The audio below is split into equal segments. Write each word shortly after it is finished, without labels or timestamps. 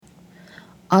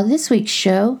On this week's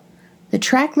show, the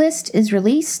track list is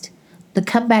released, the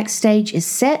comeback stage is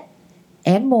set,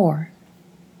 and more.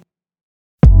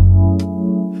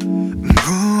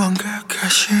 무언가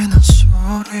가시는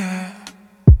소리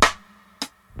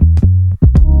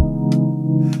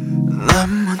난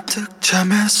문득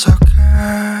잠에서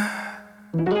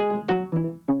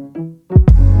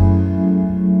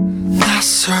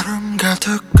낯설음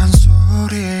가득한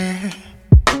소리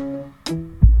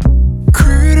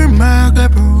귀를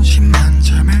막아보지만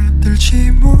잠에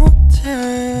들지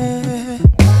못해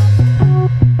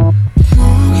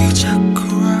목이 자꾸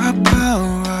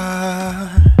아파와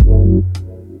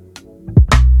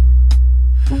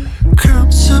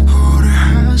감싸보려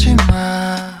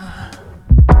하지마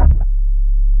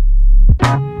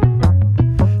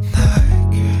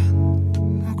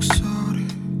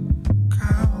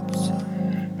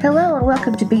Hello and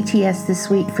welcome to BTS This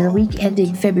Week for the week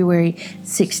ending February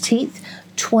 16th,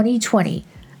 2020.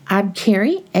 I'm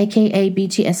Carrie, aka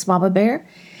BTS Mama Bear,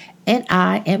 and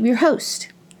I am your host.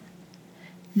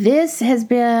 This has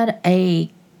been a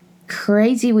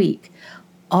crazy week.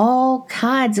 All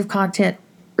kinds of content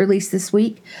released this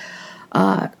week.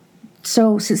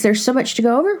 So since there's so much to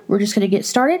go over, we're just going to get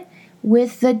started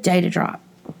with the data drop.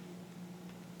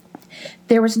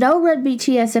 There was no Run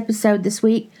BTS episode this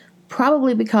week,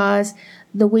 probably because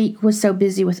the week was so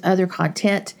busy with other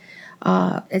content.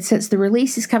 And since the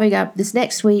release is coming up this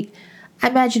next week, I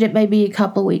imagine it may be a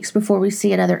couple of weeks before we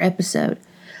see another episode.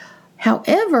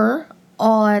 However,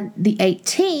 on the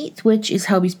 18th, which is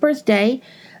Hobie's birthday,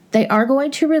 they are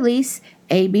going to release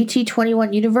a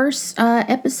BT21 Universe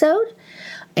episode,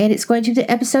 and it's going to be the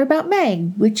episode about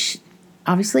Mang, which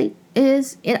obviously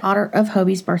is in honor of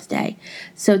Hobie's birthday.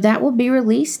 So that will be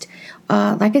released,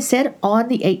 like I said, on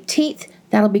the 18th.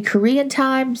 That'll be Korean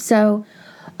time, so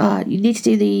you need to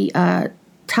do the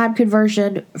time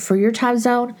conversion for your time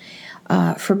zone.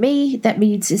 For me, that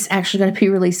means it's actually going to be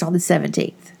released on the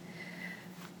 17th.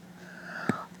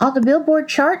 On the Billboard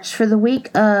charts for the week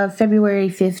of February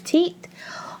 15th,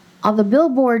 on the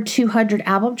Billboard 200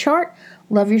 album chart,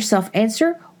 Love Yourself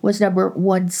Answer was number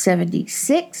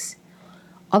 176.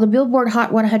 On the Billboard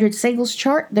Hot 100 singles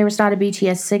chart, there was not a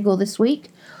BTS single this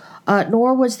week,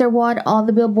 nor was there one on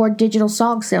the Billboard Digital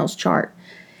Song Sales chart.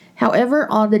 However,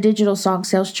 on the Digital Song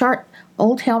Sales chart,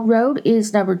 Old Town Road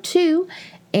is number 2,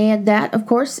 and that, of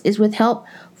course, is with help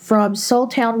from Soul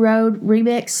Town Road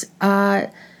Remix,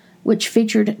 which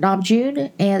featured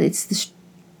Namjoon, and it's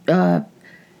the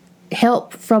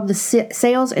help from the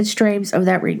sales and streams of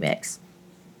that remix.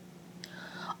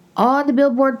 On the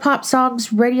Billboard Pop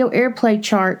Songs Radio Airplay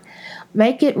chart,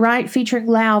 Make It Right featuring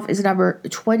Lauv is number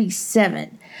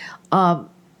 27.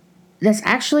 That's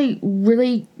actually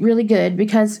really, really good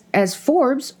because as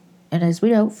Forbes, and as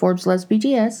we know, Forbes loves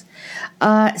BTS,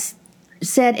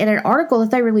 said in an article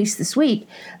that they released this week,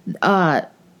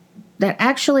 that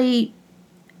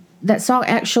song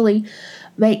actually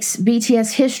makes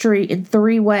BTS history in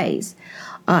 3 ways.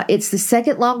 It's the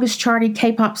second longest charting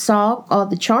K-pop song on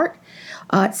the chart.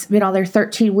 It's been on there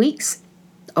 13 weeks.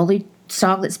 Only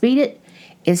song that's beat it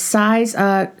is Psy's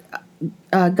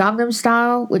Gangnam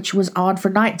Style, which was on for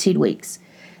 19 weeks.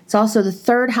 It's also the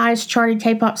third highest charting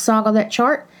K-pop song on that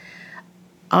chart.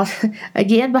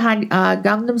 Again, behind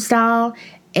Gangnam Style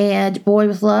and Boy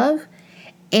With Love.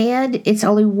 And it's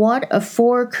only one of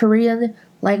 4 Korean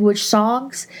language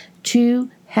songs to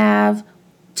have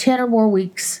 10 or more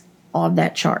weeks on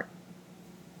that chart.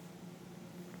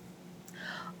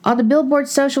 On the Billboard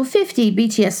Social 50,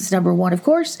 BTS is number 1, of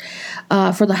course,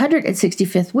 for the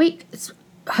 165th week. It's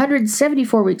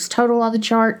 174 weeks total on the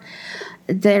chart.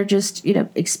 They're just,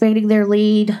 expanding their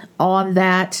lead on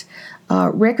that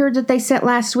record that they set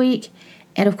last week.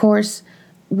 And, of course,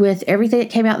 with everything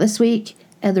that came out this week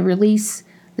and the release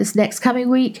this next coming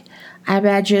week, I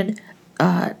imagine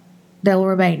they'll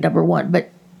remain number 1. But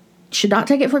should not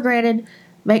take it for granted.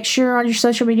 Make sure on your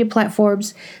social media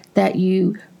platforms that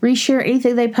you reshare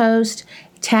anything they post,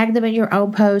 tag them in your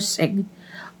own posts, and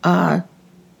an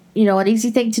easy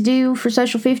thing to do for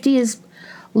Social 50 is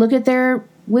look at their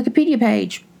Wikipedia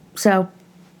page. So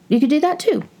you can do that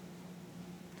too.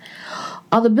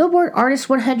 On the Billboard Artist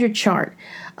 100 chart,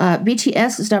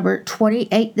 BTS is number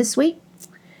 28 this week.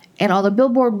 And on the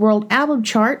Billboard World Album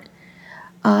chart,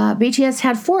 BTS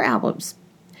had 4 albums.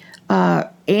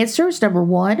 Answer is number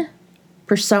 1.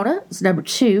 Persona is number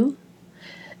 2.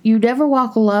 You Never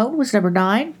Walk Alone was number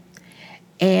 9.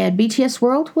 And BTS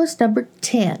World was number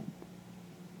 10.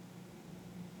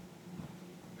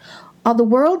 On the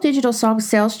World Digital Song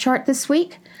Sales chart this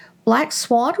week, Black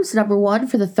Swan was number 1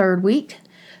 for the 3rd week.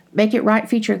 Make It Right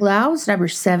featuring Lauv was number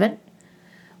 7.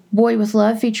 Boy with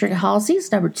Love featuring Halsey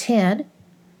is number 10.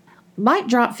 Mic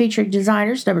Drop featuring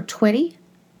Designers, number 20.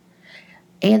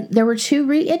 And there were 2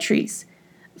 re-entries.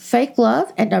 Fake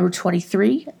Love at number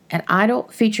 23 and Idol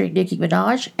featuring Nicki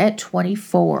Minaj at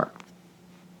 24.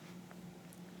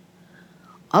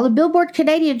 On the Billboard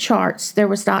Canadian charts, there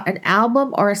was not an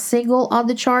album or a single on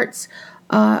the charts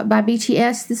by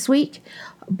BTS this week,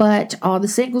 but on the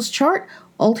singles chart,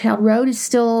 Old Town Road is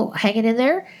still hanging in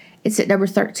there. It's at number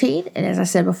 13, and as I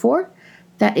said before,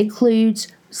 that includes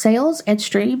sales and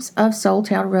streams of Soul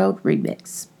Town Road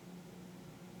Remix.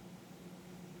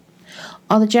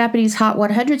 On the Japanese Hot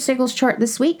 100 singles chart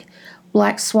this week,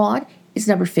 Black Swan is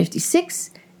number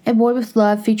 56, and Boy With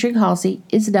Love featuring Halsey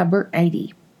is number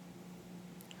 80.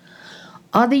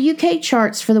 On the UK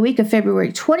charts for the week of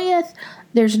February 20th,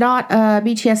 there's not a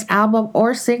BTS album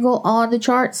or single on the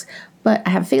charts, but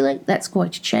I have a feeling that's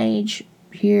going to change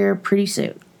here pretty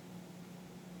soon.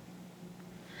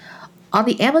 On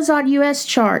the Amazon US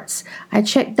charts, I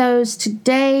checked those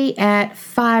today at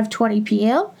 5:20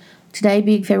 p.m., today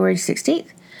being February 16th.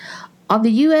 On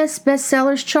the US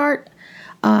bestsellers chart,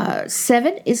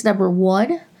 7 is number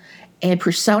 1, and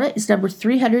Persona is number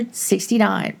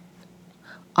 369.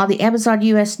 On the Amazon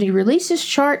US new releases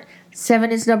chart,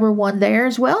 7 is number 1 there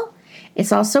as well.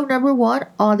 It's also number 1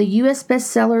 on the US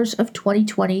bestsellers of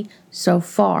 2020 so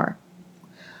far.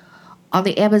 On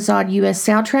the Amazon US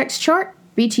soundtracks chart,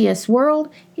 BTS World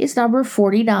is number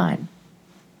 49.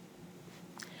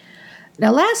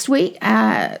 Now last week,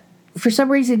 for some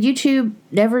reason, YouTube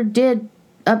never did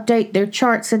update their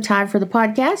charts in time for the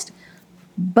podcast,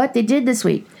 but they did this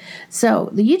week. So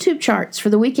the YouTube charts for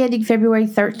the week ending February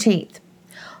 13th.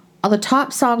 On the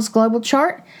Top Songs Global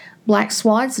chart, Black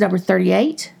Swan's number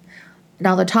 38. And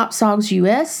on the Top Songs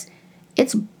US,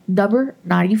 it's number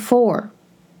 94.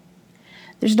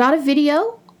 There's not a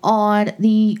video on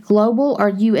the global or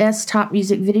US top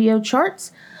music video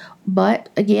charts, but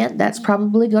again, that's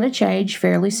probably going to change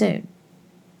fairly soon.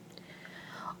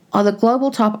 On the global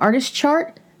top artist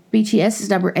chart, BTS is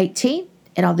number 18,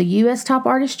 and on the US top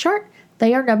artist chart,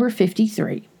 they are number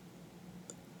 53.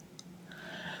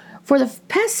 For the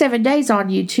past 7 days on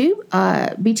YouTube,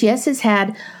 BTS has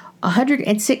had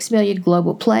 106 million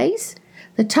global plays.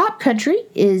 The top country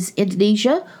is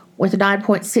Indonesia with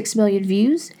 9.6 million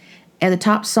views, and the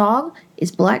top song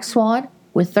is Black Swan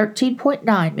with 13.9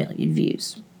 million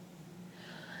views.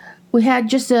 We had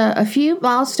just a few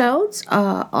milestones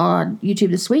on YouTube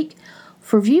this week.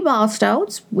 For view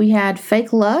milestones, we had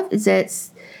Fake Love,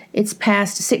 it's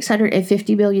past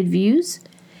 650 million views.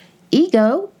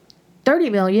 Ego,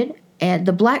 30 million, and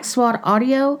the Black Swan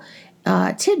audio,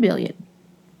 10 million.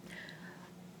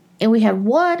 And we had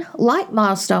one like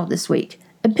milestone this week,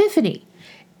 Epiphany.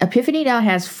 Epiphany now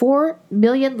has 4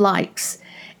 million likes,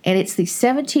 and it's the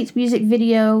 17th music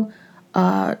video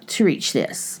to reach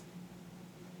this.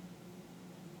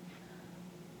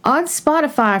 On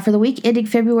Spotify for the week ending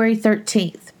February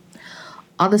 13th,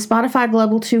 on the Spotify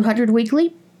Global 200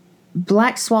 Weekly,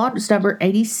 Black Swan was number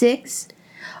 86.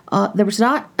 There was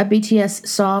not a BTS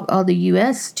song on the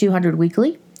US 200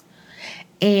 Weekly.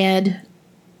 And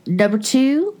number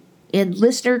 2 in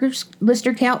listener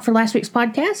count for last week's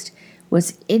podcast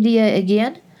was India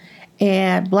again.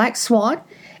 And Black Swan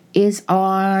is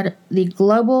on the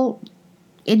Global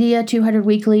India 200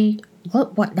 Weekly.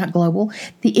 Not global.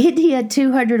 The India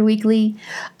 200 Weekly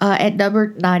at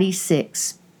number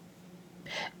 96.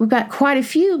 We've got quite a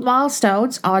few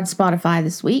milestones on Spotify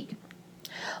this week.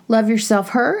 Love Yourself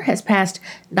Her has passed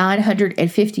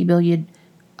 950 million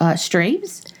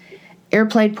streams.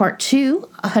 Airplane Part 2,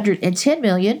 110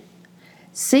 million.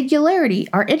 Singularity,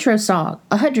 our intro song,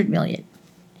 100 million.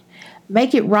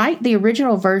 Make It Right, the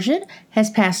original version, has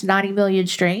passed 90 million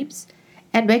streams.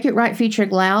 And Make It Right featuring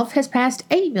Lauv has passed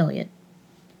 80 million.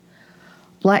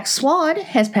 Black Swan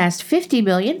has passed 50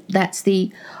 million. That's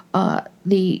the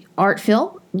art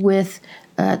film with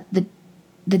the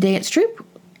dance troupe.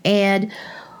 And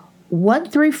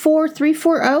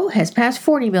 134340 has passed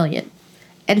 40 million.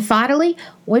 And finally,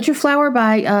 Winter Flower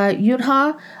by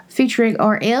Yoonha featuring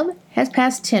RM has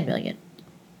passed 10 million.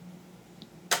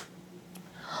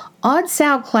 On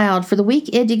SoundCloud for the week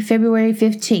ending February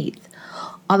 15th,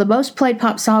 on the most played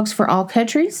pop songs for all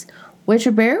countries,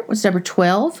 Winter Bear was number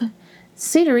 12,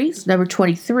 Sceneries number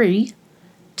 23,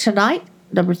 Tonight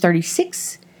number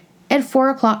 36, and 4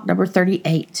 O'Clock number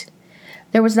 38.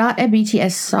 There was not a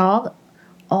BTS song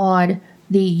on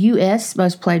the US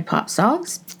most played pop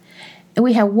songs. And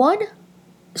we have one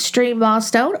stream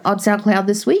milestone on SoundCloud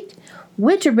this week.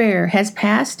 Winter Bear has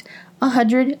passed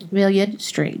 100 million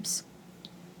streams.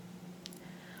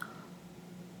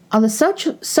 On the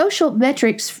social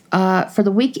metrics for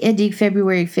the week ending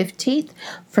February 15th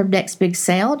from Next Big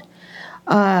Sound,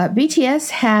 BTS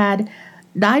had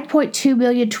 9.2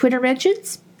 million Twitter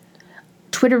mentions.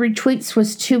 Twitter retweets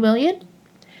was 2 million.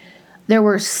 There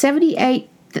were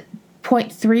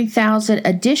 78.3 thousand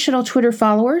additional Twitter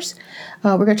followers.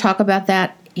 We're going to talk about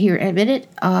that here in a minute,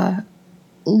 a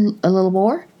little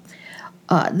more.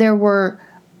 There were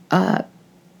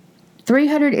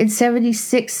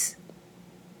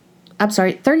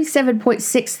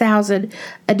 37.6 thousand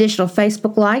additional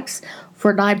Facebook likes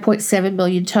for 9.7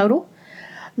 million total.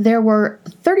 There were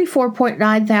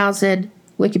 34.9 thousand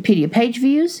Wikipedia page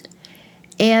views,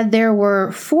 and there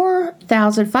were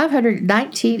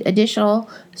 4,519 additional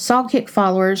Songkick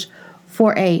followers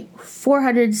for a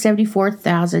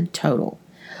 474,000 total.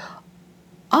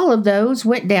 All of those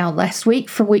went down last week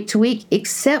from week to week,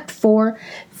 except for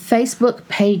Facebook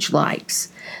page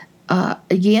likes.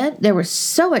 Again, there was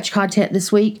so much content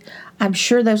this week. I'm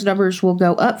sure those numbers will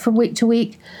go up from week to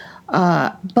week.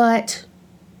 But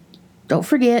don't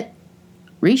forget,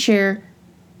 reshare,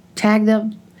 tag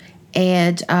them,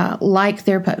 and like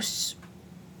their posts.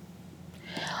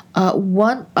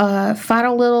 One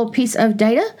final little piece of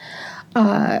data.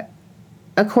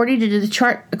 According to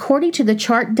the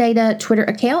chart data Twitter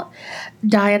account,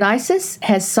 Dionysus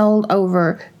has sold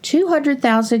over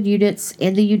 200,000 units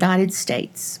in the United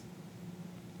States.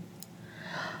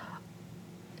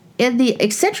 In the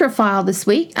Etc. file this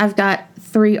week, I've got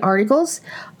 3 articles.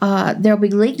 There'll be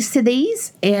links to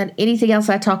these and anything else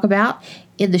I talk about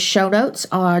in the show notes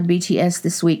on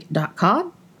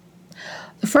btsthisweek.com.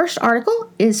 The first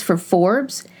article is for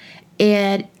Forbes,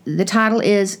 and the title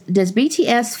is, Does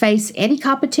BTS Face Any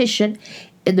Competition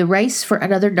in the Race for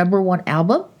Another #1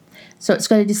 Album? So it's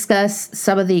going to discuss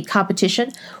some of the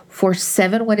competition for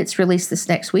 7 when it's released this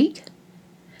next week.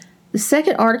 The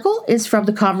second article is from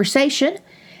The Conversation.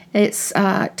 It's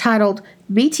titled,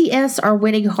 BTS Are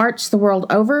Winning Hearts the World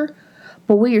Over,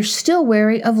 but we are still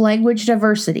wary of language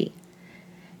diversity.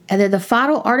 And then the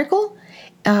final article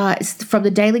is from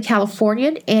the Daily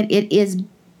Californian, and it's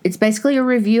basically a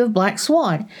review of Black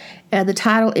Swan. And the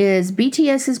title is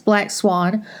BTS's Black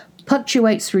Swan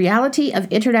Punctuates Reality of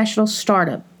International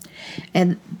Stardom.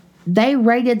 And they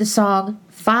rated the song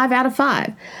 5 out of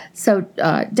 5. So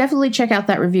definitely check out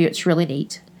that review. It's really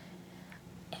neat.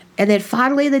 And then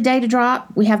finally, the data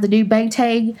drop, we have the new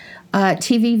Bangtan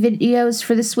TV videos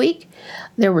for this week.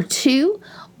 There were 2.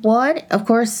 One, of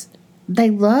course, they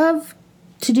love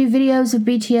to do videos of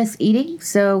BTS eating.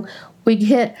 So we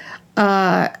get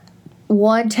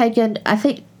one taken, I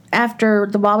think, after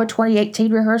the Mama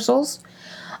 2018 rehearsals.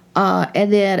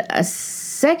 And then a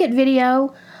second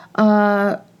video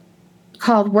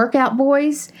called Workout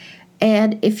Boys.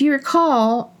 And if you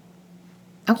recall,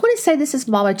 I want to say this is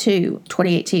Mama 2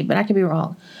 2018, but I could be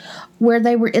wrong, where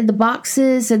they were in the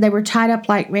boxes and they were tied up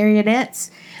like marionettes.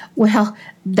 Well,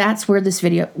 that's when this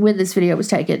video was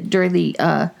taken during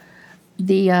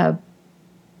the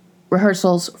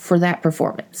rehearsals for that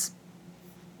performance.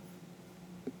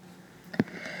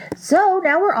 So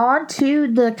now we're on to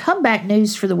the comeback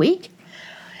news for the week.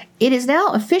 It is now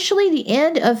officially the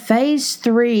end of Phase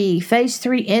 3. Phase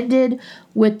 3 ended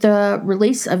with the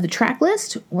release of the track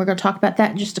list. We're going to talk about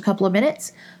that in just a couple of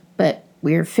minutes, but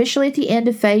we're officially at the end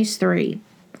of Phase 3.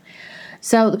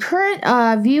 So the current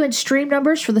view and stream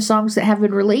numbers for the songs that have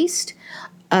been released.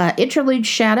 Interlude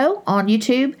Shadow on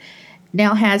YouTube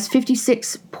now has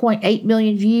 56.8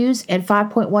 million views and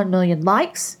 5.1 million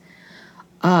likes.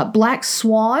 Black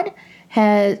Swan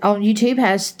on YouTube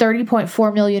has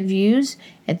 30.4 million views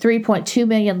and 3.2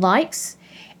 million likes.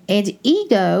 And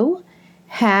Ego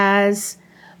has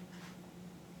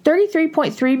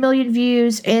 33.3 million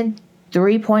views and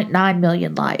 3.9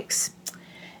 million likes.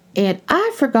 And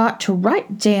I forgot to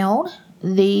write down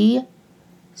the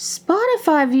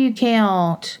Spotify view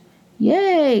count.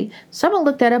 Yay! So I'm going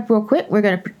to look that up real quick. We're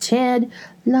going to pretend,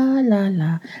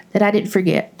 that I didn't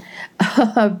forget.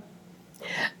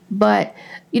 But,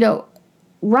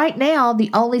 right now, the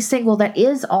only single that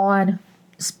is on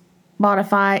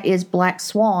Spotify is Black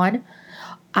Swan.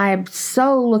 I am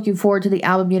so looking forward to the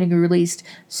album getting released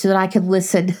so that I can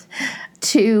listen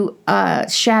to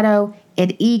Shadow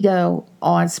and Ego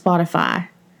on Spotify.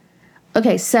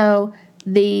 Okay, so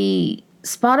the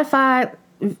Spotify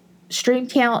stream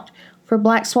count for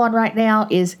Black Swan right now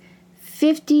is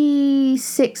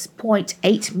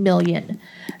 56.8 million.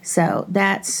 So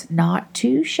that's not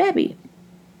too shabby.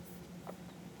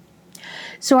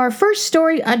 So our first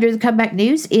story under the comeback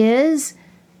news is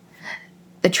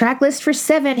the track list for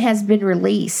 7 has been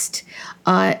released.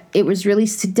 It was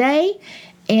released today,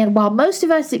 and while most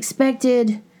of us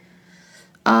expected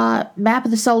Map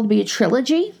of the Soul to be a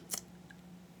trilogy.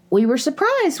 We were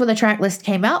surprised when the track list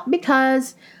came out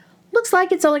because looks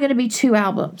like it's only going to be 2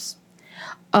 albums.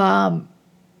 7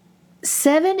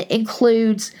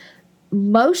 includes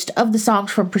most of the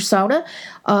songs from Persona.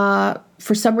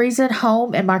 For some reason,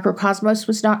 Home and Microcosmos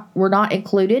were not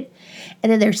included.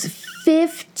 And then there's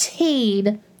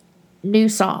 15 new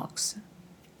songs.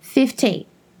 15.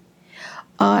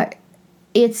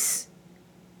 It's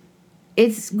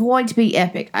going to be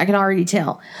epic. I can already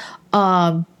tell.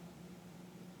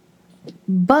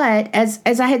 But as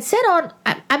I had said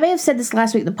I may have said this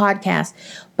last week in the podcast,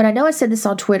 but I know I said this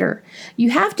on Twitter. You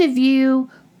have to view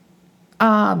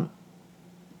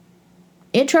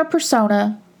intro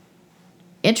Persona,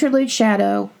 interlude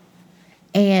Shadow,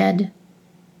 and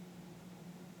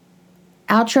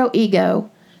outro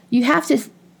Ego. You have to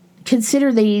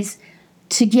consider these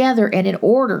together and in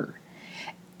order.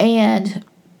 And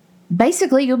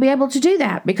basically, you'll be able to do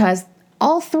that because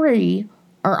all 3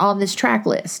 are on this track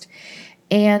list.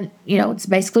 And, it's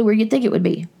basically where you'd think it would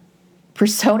be.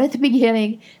 Persona at the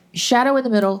beginning, Shadow in the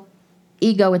middle,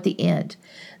 Ego at the end.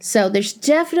 So there's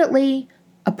definitely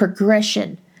a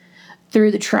progression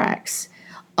through the tracks.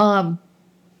 The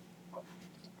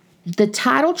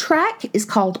title track is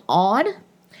called On.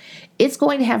 It's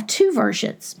going to have 2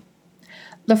 versions.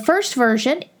 The first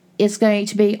version is going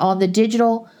to be on the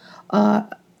digital,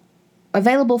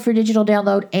 available for digital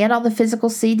download and on the physical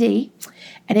CD,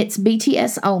 and it's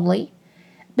BTS only.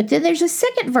 But then there's a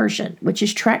second version, which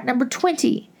is track number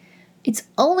 20. It's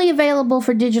only available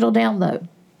for digital download,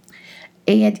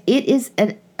 and it is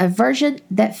a version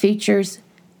that features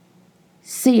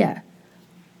Sia.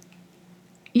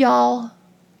 Y'all,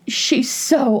 she's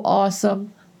so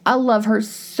awesome. I love her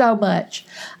so much.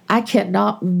 I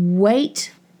cannot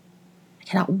wait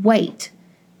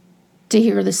to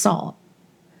hear the song.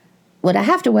 Well, I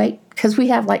have to wait because we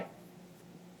have like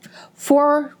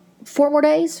 4 more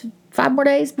days, 5 more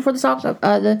days before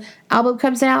the album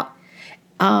comes out.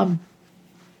 But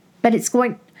it's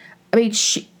going. I mean,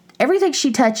 everything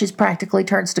she touches practically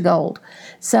turns to gold.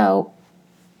 So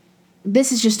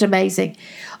this is just amazing.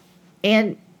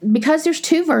 And because there's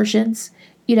 2 versions,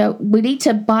 we need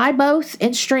to buy both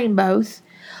and stream both.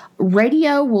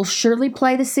 Radio will surely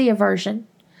play the Sia version.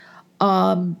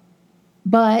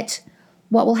 But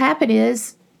what will happen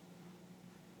is,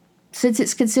 since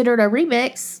it's considered a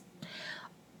remix,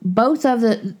 both of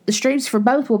the streams for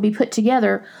both will be put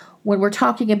together when we're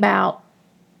talking about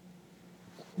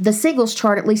the singles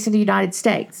chart, at least in the United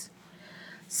States.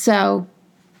 So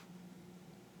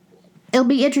it'll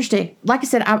be interesting. Like I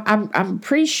said, I'm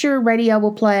pretty sure radio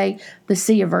will play the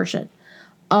Sia version.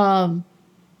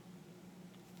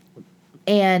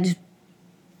 And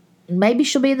maybe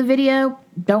she'll be in the video.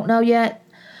 Don't know yet.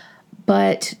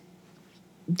 But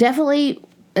definitely,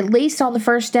 at least on the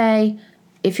first day,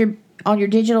 if you're on your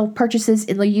digital purchases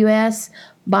in the U.S.,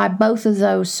 buy both of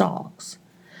those songs.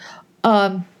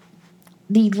 The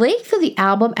length of the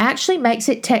album actually makes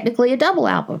it technically a double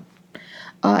album.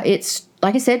 It's,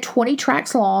 like I said, 20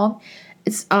 tracks long.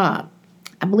 It's, I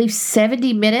believe,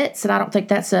 70 minutes, and I don't think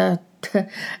that's a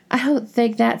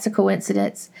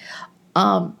coincidence.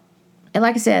 And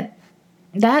like I said,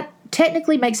 that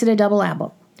technically makes it a double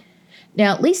album.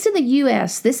 Now, at least in the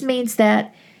U.S., this means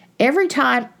that every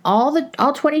time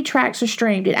all 20 tracks are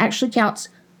streamed, it actually counts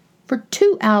for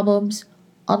 2 albums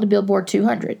on the Billboard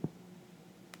 200.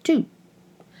 2.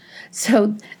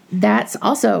 So that's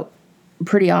also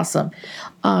pretty awesome.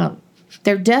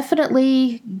 They're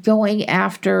definitely going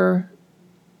after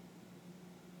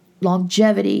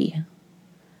longevity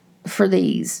for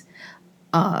these,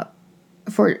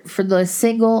 for the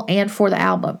single and for the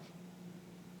album.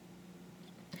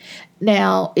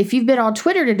 Now, if you've been on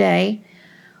Twitter today,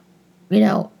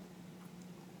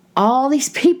 all these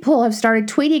people have started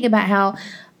tweeting about how,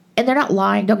 and they're not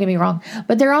lying, don't get me wrong,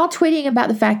 but they're all tweeting about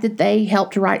the fact that they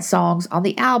helped write songs on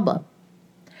the album.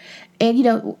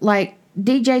 And, like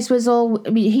DJ Swizzle,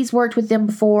 I mean, he's worked with them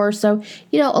before, so,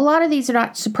 a lot of these are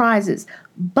not surprises.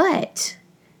 But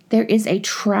there is a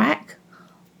track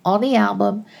on the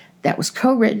album that was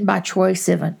co-written by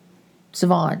Troye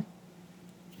Sivan.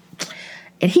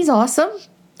 And he's awesome.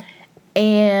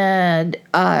 And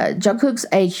Jungkook's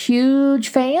a huge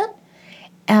fan.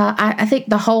 I think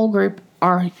the whole group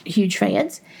are huge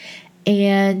fans.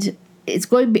 And it's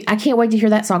going to be, I can't wait to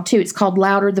hear that song too. It's called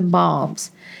Louder Than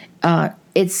Bombs.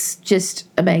 It's just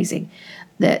amazing.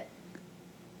 It's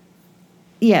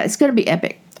going to be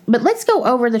epic. But let's go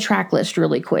over the track list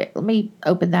really quick. Let me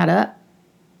open that up.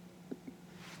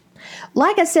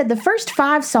 Like I said, the first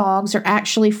 5 songs are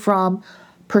actually from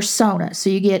Persona. So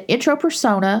you get intro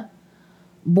Persona,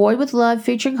 Boy with Love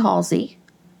featuring Halsey,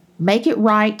 Make It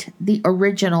Right, the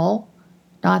original,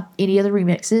 not any of the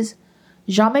remixes,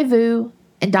 Jamais Vu,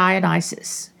 and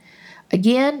Dionysus.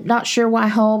 Again, not sure why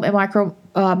Home and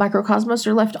Microcosmos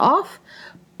are left off,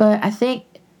 but I think,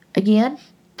 again,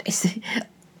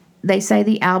 they say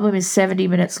the album is 70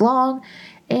 minutes long,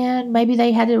 and maybe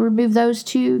they had to remove those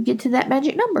to get to that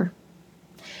magic number.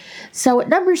 So at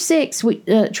number 6,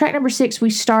 track number 6, we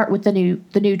start with the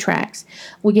new tracks.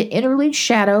 We get Interlude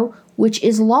Shadow, which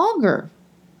is longer.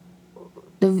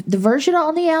 The version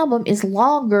on the album is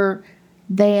longer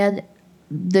than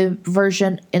the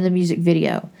version in the music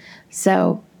video.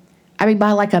 So, I mean,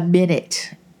 by like a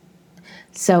minute.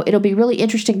 So it'll be really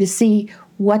interesting to see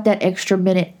what that extra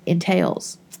minute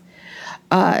entails.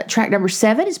 Track number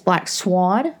 7 is Black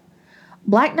Swan.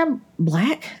 Track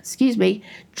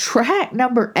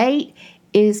number 8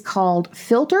 is called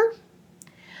Filter.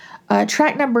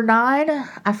 Track number 9,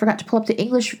 I forgot to pull up the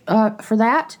English for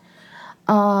that.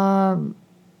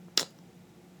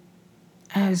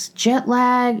 As Jet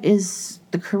Lag is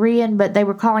the Korean, but they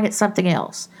were calling it something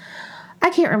else. I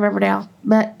can't remember now,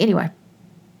 but anyway.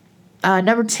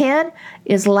 Number 10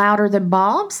 is Louder Than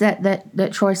Bombs, that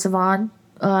Troye Sivan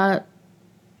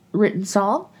written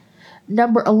song.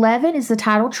 Number 11 is the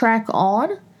title track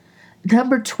On.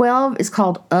 Number 12 is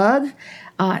called Ugh.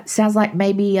 Sounds like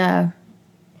maybe Ugh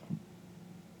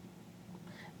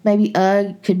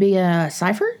could be a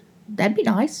cipher. That'd be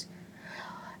nice.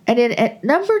 And then at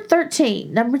number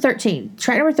 13,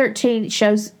 track number 13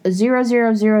 shows a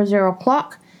 0000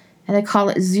 clock, and they call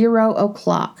it 0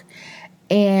 o'clock.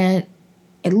 And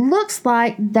it looks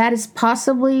like that is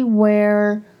possibly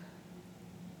where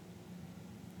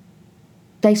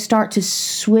they start to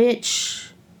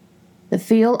switch the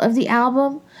feel of the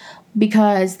album,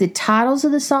 because the titles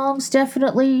of the songs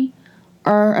definitely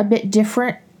are a bit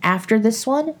different after this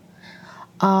one.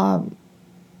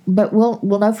 But we'll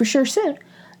know for sure soon.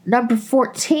 Number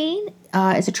 14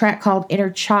 is a track called Inner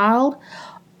Child.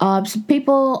 Some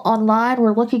people online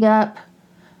were looking up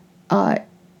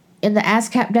in the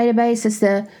ASCAP database. It's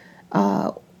the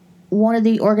one of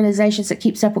the organizations that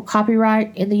keeps up with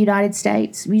copyright in the United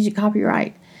States, music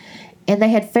copyright. And they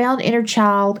had found Inner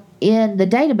Child in the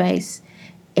database,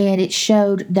 and it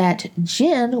showed that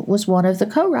Jen was one of the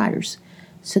co-writers.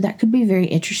 So that could be very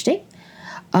interesting.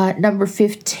 Number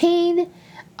 15,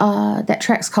 that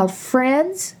track's called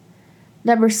Friends.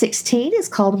 Number 16 is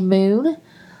called Moon.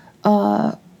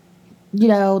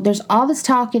 There's all this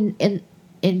talk in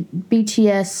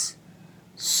BTS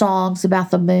songs about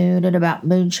the moon and about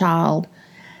Moonchild.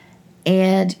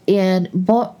 And in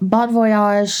Bon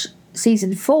Voyage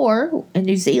Season 4 in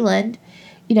New Zealand,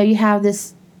 you have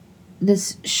this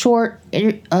short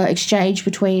exchange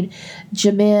between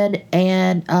Jimin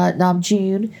and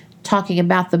Namjoon talking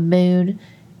about the moon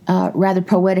rather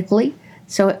poetically.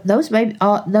 So those may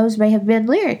have been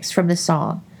lyrics from this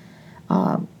song.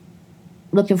 Really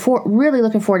looking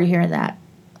forward to hearing that.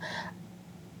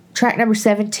 Track number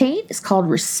 17 is called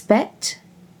Respect.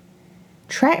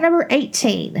 Track number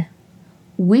 18,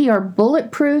 We Are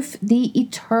Bulletproof, the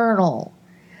Eternal.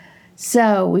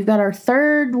 So we've got our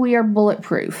third We Are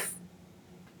Bulletproof.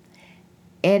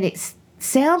 And it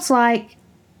sounds like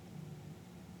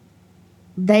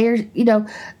they've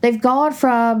gone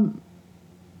from,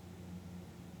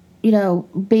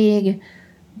 being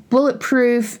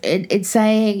bulletproof and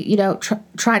saying,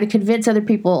 trying to convince other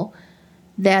people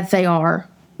that they are,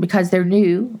 because they're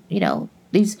new.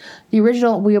 The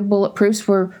original We Are Bulletproofs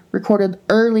were recorded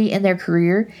early in their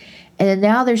career. And then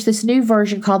now there's this new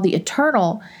version called The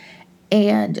Eternal.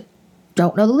 And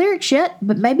don't know the lyrics yet,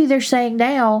 but maybe they're saying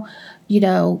now, we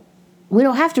don't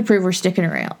have to prove we're sticking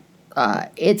around.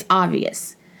 It's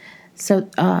obvious. So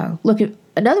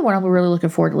another one I'm really looking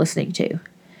forward to listening to.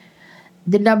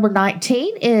 The number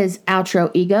 19 is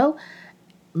Outro Ego.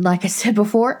 Like I said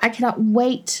before, I cannot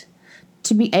wait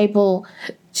to be able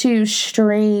to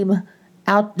stream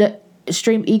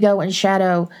Ego and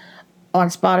Shadow on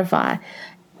Spotify.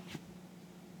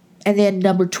 And then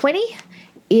number 20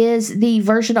 is the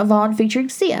version of On featuring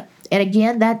Sia. And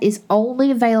again, that is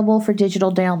only available for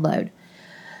digital download.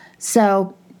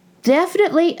 So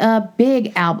definitely a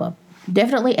big album.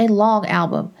 Definitely a long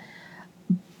album.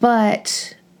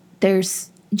 But there's,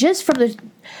 just from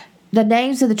the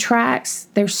names of the tracks,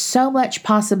 there's so much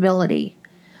possibility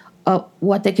of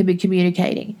what they could be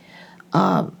communicating.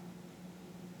 And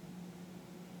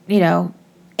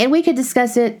we could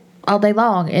discuss it all day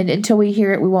long, and until we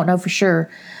hear it, we won't know for sure.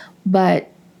 But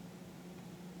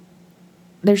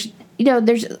there's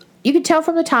you can tell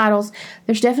from the titles,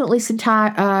 there's definitely some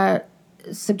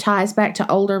ties back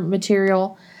to older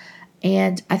material,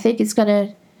 And I think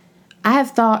I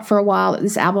have thought for a while that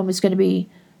this album is going to be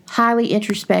highly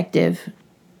introspective,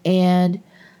 and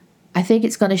I think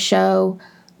it's going to show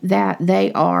that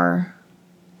they are,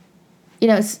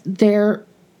 they're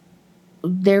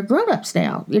grown-ups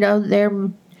now.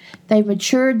 They've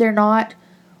matured. They're not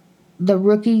the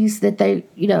rookies that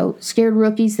scared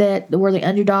rookies that were the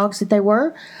underdogs that they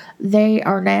were. They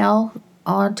are now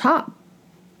on top.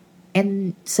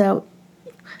 And so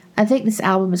I think this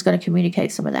album is going to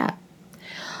communicate some of that.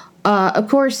 Of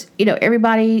course,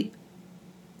 everybody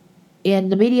in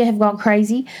the media have gone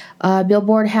crazy.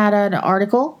 Billboard had an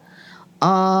article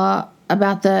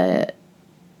about the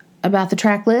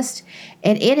track list,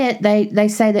 and in it they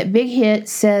say that Big Hit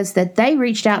says that they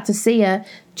reached out to Sia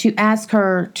to ask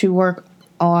her to work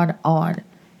on.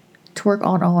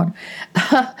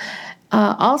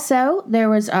 Also, there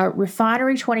was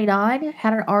Refinery 29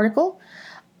 had an article.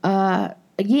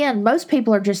 Again, most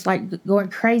people are just like going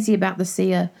crazy about the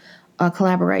Sia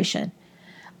collaboration.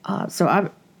 So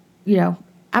I'm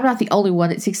not the only one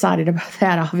that's excited about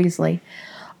that, obviously.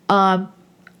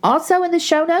 Also in the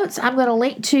show notes, I'm going to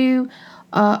link to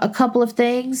a couple of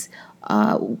things.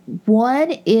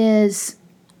 One is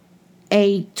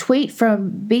a tweet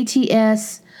from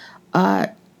BTS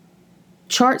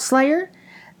Chart Slayer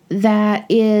that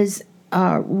is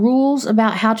rules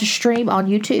about how to stream on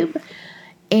YouTube.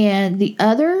 And the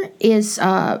other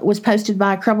was posted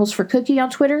by Crumbles for Cookie on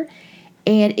Twitter,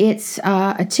 and it's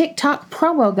a TikTok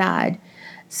promo guide.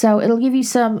 So it'll give you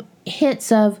some hints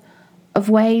of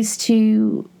ways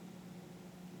to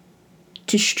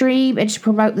stream and to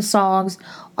promote the songs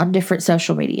on different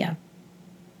social media.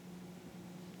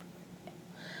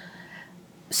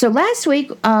 So last week,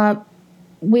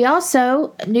 we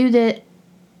also knew that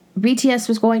BTS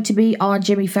was going to be on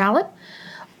Jimmy Fallon.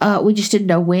 We just didn't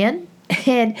know when.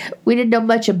 And we didn't know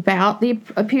much about the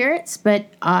appearance, but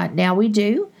now we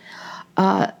do.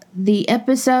 The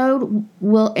episode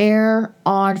will air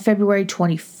on February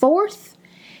 24th,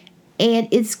 and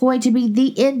it's going to be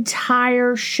the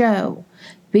entire show.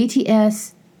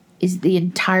 BTS is the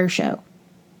entire show.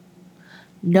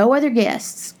 No other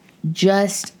guests,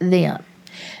 just them.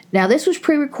 Now, this was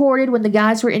pre-recorded when the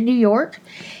guys were in New York,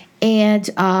 and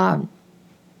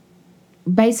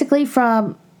basically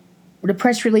from the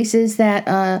press releases that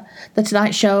the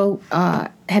Tonight Show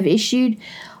have issued,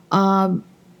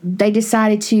 they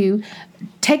decided to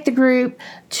take the group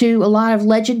to a lot of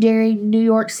legendary New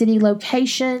York City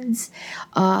locations.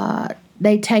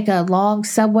 They take a long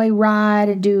subway ride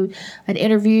and do an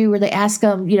interview where they ask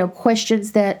them,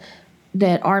 questions that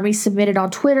ARMY submitted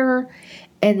on Twitter.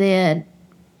 And then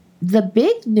the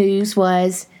big news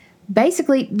was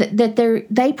basically that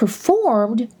they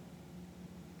performed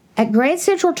at Grand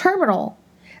Central Terminal.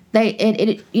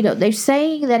 They're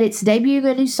saying that it's debuting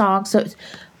a new song, so it's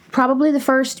probably the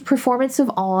first performance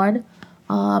of On.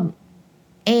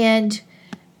 And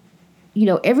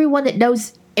everyone that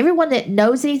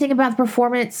knows anything about the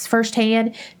performance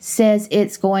firsthand says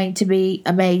it's going to be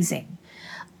amazing.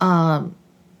 I'm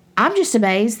just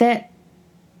amazed that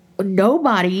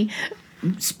nobody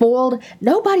spoiled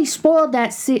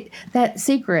that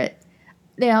secret.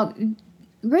 Now,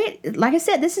 like I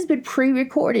said, this has been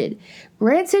pre-recorded.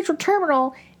 Grand Central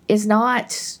Terminal is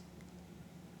not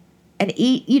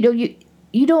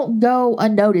you don't go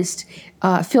unnoticed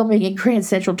filming in Grand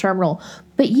Central Terminal,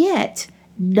 but yet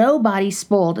nobody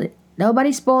spoiled it.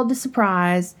 Nobody spoiled the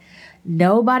surprise.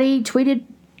 Nobody tweeted,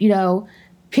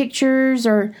 pictures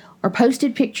or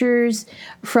posted pictures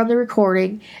from the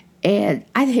recording, and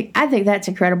I think that's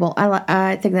incredible.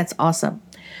 I think that's awesome.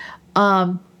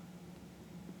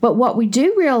 But what we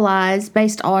do realize,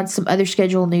 based on some other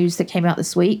scheduled news that came out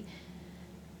this week,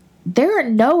 there are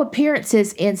no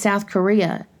appearances in South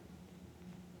Korea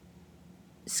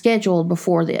scheduled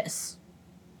before this.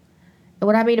 And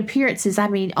when I mean appearances, I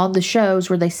mean on the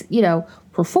shows where they,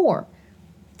 perform.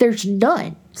 There's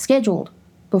none scheduled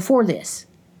before this.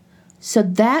 So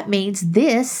that means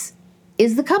this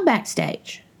is the comeback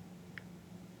stage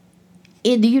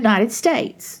in the United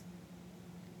States.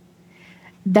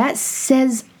 That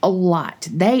says a lot.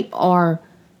 They are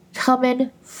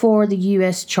coming for the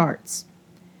U.S. charts.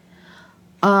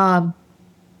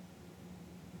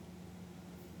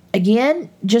 Again,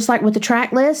 just like with the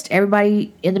track list,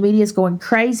 everybody in the media is going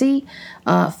crazy.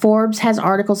 Forbes has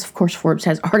articles. Of course, Forbes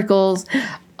has articles.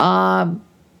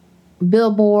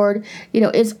 Billboard,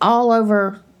 it's all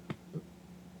over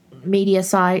media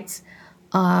sites.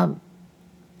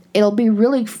 It'll be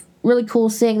really, really cool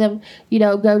seeing them,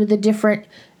 go to the different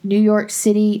New York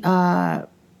City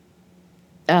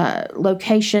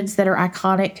locations that are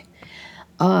iconic.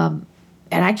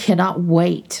 And I cannot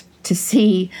wait to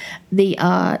see the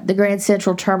Grand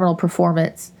Central Terminal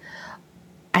performance.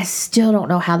 I still don't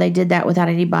know how they did that without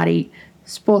anybody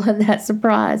spoiling that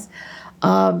surprise.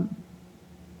 But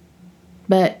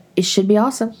it should be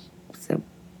awesome. So,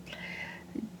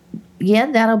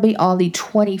 again, that'll be on the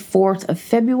 24th of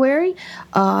February.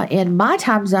 In my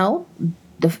time zone,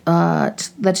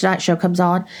 the Tonight Show comes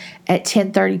on at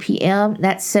 10:30 p.m.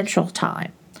 That's Central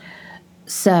Time.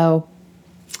 So,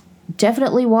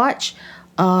 definitely watch.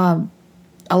 A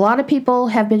lot of people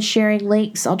have been sharing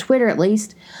links on Twitter, at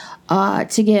least,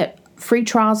 to get free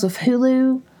trials of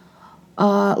Hulu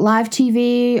Live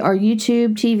TV or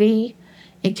YouTube TV,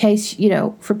 in case,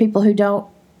 for people who don't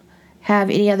have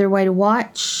any other way to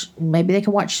watch, maybe they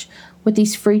can watch with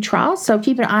these free trials. So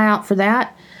keep an eye out for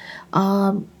that,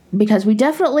 because we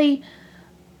definitely,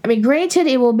 granted,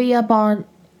 it will be up on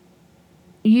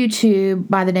YouTube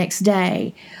by the next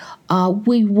day.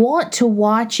 We want to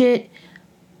watch it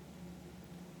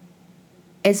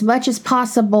as much as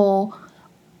possible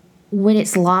when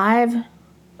it's live.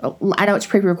 I know it's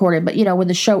pre-recorded, but when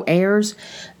the show airs,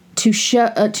 to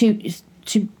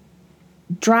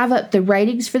drive up the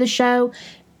ratings for the show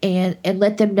and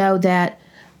let them know that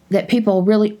people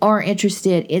really are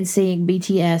interested in seeing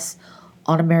BTS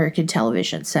on American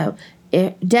television. So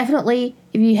definitely,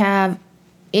 if you have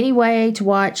any way to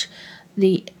watch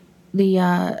the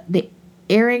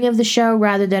airing of the show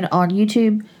rather than on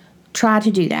YouTube, try to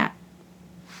do that.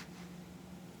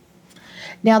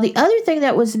 Now, the other thing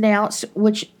that was announced,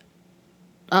 which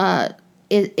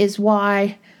is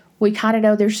why we kind of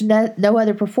know there's no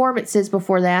other performances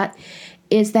before that,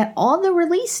 is that on the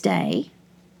release day,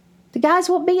 the guys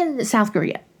won't be in South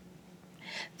Korea.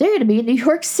 They're going to be in New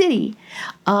York City.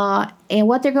 And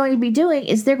what they're going to be doing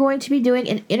is they're going to be doing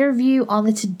an interview on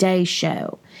the Today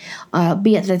Show.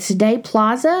 Be at the Today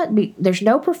Plaza. There's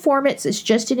no performance. It's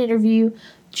just an interview.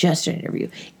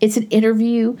 It's an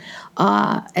interview,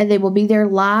 and they will be there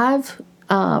live.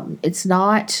 It's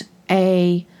not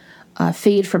a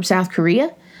feed from South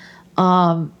Korea.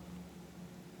 I'm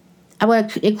going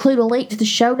to include a link to the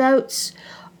show notes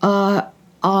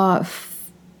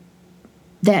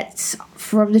that's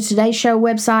from the Today Show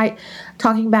website,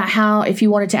 talking about how, if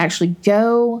you wanted to actually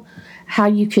go, how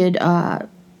you could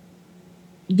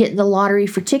get in the lottery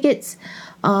for tickets.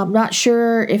 I'm not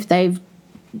sure if they've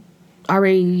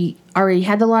already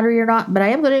had the lottery or not, but I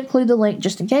am going to include the link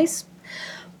just in case.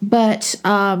 But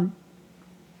like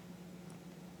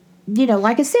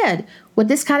I said, with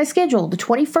this kind of schedule, the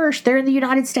 21st, they're in the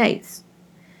United States,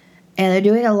 and they're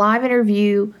doing a live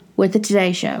interview with the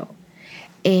Today Show.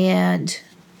 And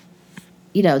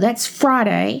that's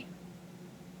Friday,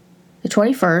 the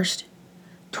 21st,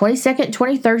 22nd,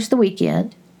 23rd is the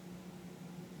weekend,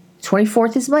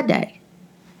 24th is Monday.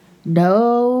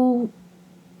 No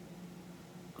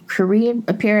Korean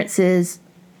appearances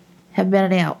have been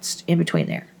announced in between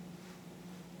there.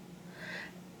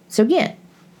 So again,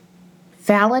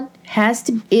 Fallon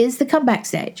is the comeback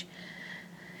stage,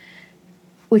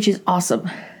 which is awesome.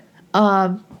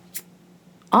 Also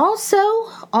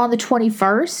on the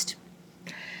 21st,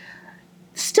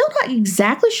 still not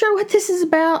exactly sure what this is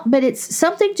about, but it's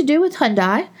something to do with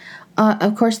Hyundai.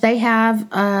 Of course, they have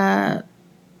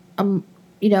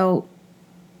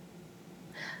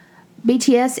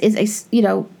BTS is a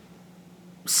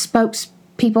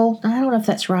spokespeople. I don't know if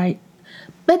that's right,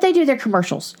 but they do their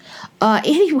commercials.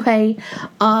 Anyway,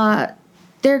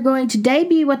 they're going to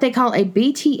debut what they call a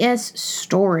BTS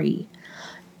story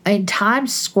in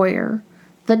Times Square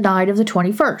the night of the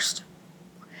 21st.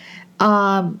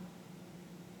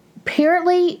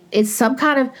 Apparently, it's some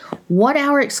kind of 1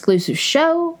 hour exclusive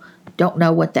show. Don't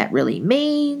know what that really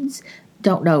means.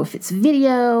 Don't know if it's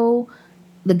video.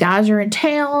 The guys are in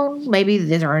town. Maybe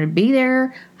they're going to be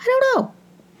there. I don't know.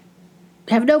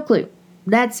 Have no clue.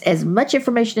 That's as much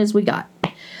information as we got.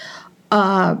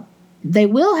 They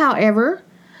will, however,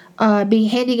 be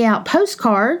handing out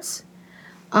postcards.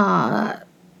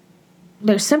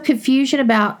 There's some confusion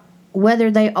about whether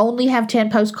they only have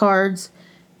 10 postcards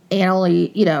and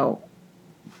only,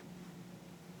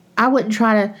 I wouldn't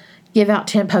try to give out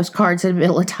 10 postcards in the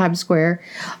middle of Times Square.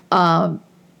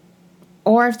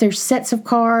 Or if there's sets of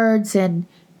cards and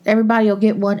everybody will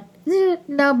get one.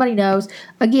 Nobody knows.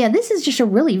 Again, this is just a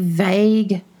really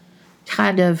vague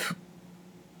kind of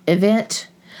event.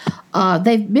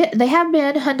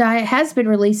 Hyundai has been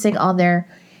releasing on their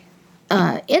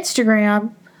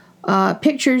Instagram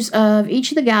pictures of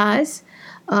each of the guys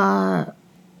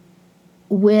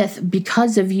with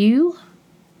 "Because of You"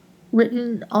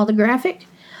 written on the graphic.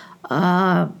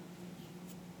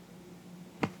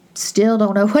 Still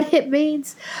don't know what it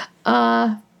means.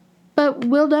 But but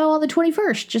we'll know on the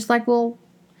 21st, just like we'll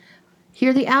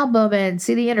hear the album and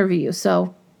see the interview.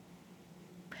 So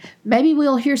maybe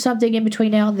we'll hear something in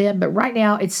between now and then, but right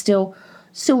now it's still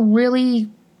really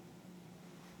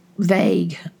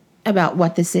vague about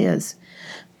what this is.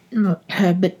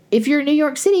 But if you're in New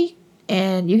York City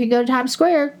and you can go to Times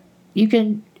Square, you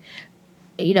can,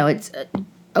 it's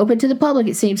open to the public,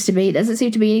 it seems to be. It doesn't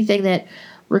seem to be anything that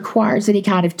requires any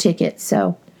kind of ticket.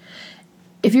 So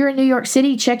if you're in New York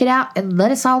City, check it out and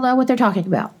let us all know what they're talking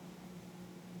about.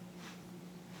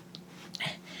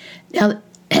 Now,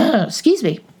 excuse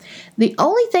me. The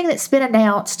only thing that's been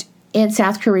announced in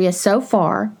South Korea so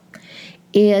far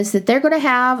is that they're going to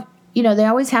have, they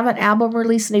always have an album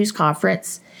release news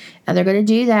conference, and they're going to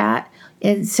do that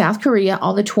in South Korea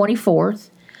on the 24th.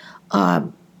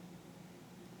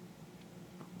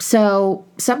 So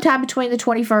sometime between the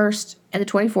 21st and the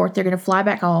 24th, they're going to fly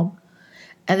back home,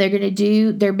 and they're going to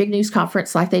do their big news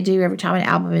conference like they do every time an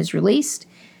album is released.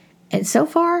 And so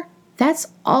far, that's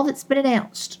all that's been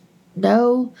announced.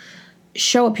 No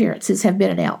show appearances have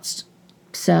been announced.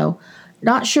 So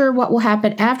not sure what will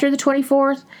happen after the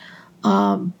 24th.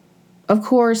 Of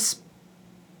course,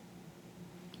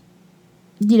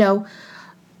 I'll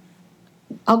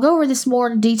go over this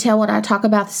more in detail when I talk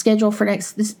about the schedule for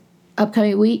this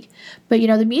upcoming week. But,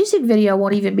 the music video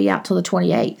won't even be out till the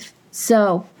 28th.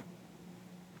 So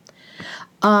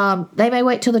they may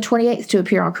wait till the 28th to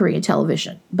appear on Korean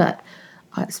television. But,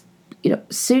 as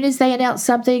soon as they announce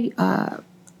something,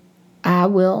 I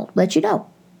will let you know.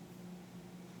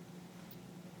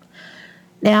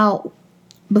 Now,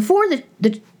 before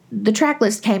the track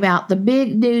list came out, the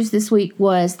big news this week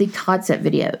was the concept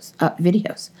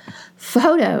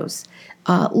photos.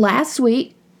 Last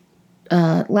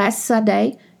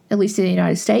Sunday, at least in the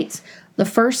United States, the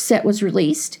first set was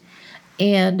released,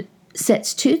 and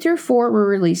sets 2 through 4 were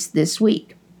released this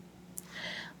week.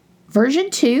 Version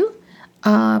 2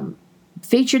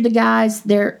 featured the guys.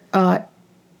 They're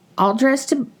all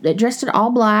dressed in all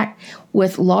black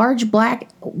with large black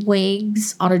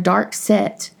wings on a dark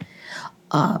set.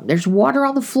 There's water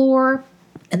on the floor,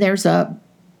 and there's a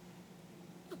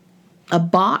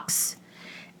box.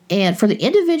 And for the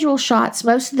individual shots,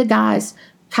 most of the guys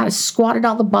kind of squatted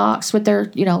on the box with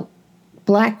their,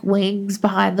 black wings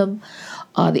behind them.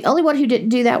 The only one who didn't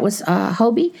do that was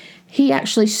Hobie. He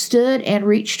actually stood and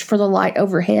reached for the light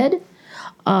overhead.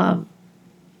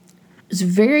 It's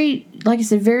very, like I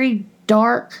said, very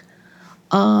dark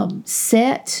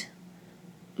set,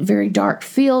 very dark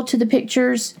feel to the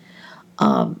pictures.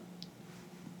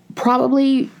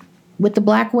 Probably with the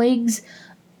black wings,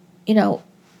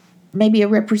 maybe a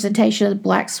representation of the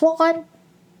Black Swan.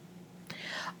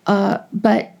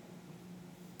 But,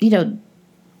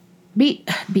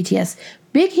 BTS,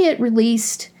 Big Hit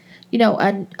released,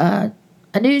 a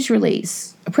news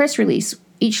release, a press release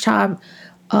each time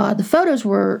the photos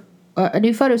were, a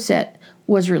new photo set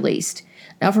was released.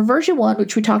 Now, for version 1,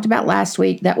 which we talked about last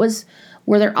week, that was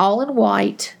where they're all in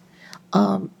white.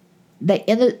 In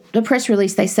the press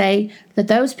release, they say that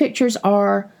those pictures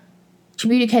are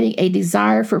communicating a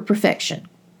desire for perfection.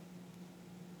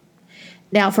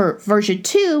 Now, for version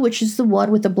 2, which is the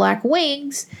one with the black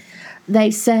wings,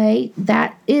 they say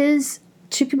that is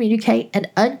to communicate an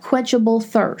unquenchable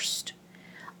thirst.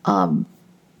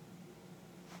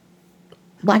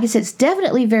 Like I said, it's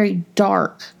definitely very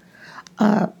dark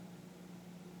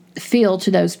feel to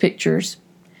those pictures.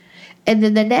 And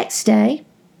then the next day,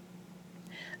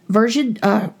 version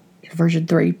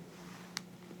 3,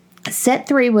 set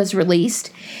 3 was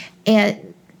released,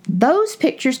 and those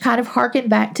pictures kind of harken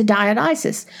back to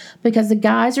Dionysus, because the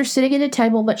guys are sitting at a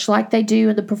table much like they do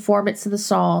in the performance of the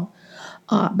song,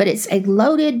 but it's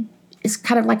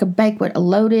kind of like a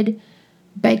loaded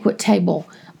banquet table,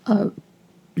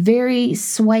 very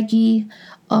swanky.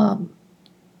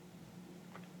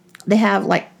 They have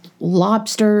like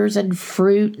lobsters and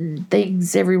fruit and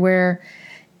things everywhere,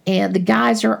 and the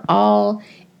guys are all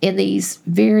in these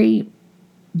very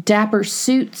dapper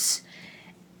suits,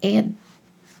 and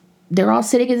they're all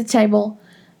sitting at the table.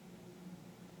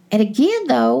 And again,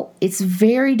 though, it's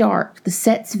very dark. The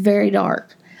set's very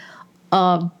dark.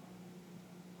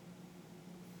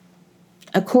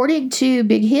 According to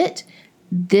Big Hit,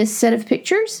 this set of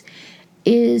pictures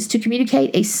is to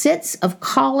communicate a sense of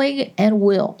calling and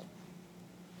will.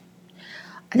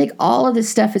 I think all of this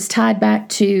stuff is tied back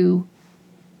to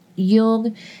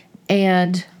Jung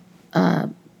and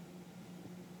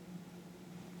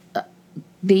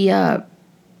the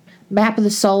Map of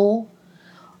the Soul.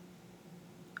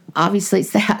 Obviously,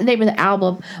 it's the name of the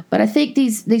album, but I think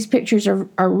these pictures are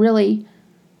really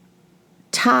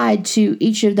tied to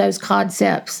each of those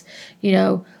concepts.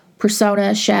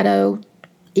 persona, shadow,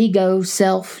 ego,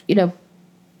 self, And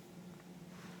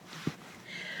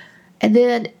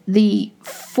then the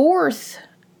fourth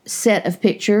set of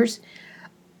pictures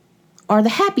are the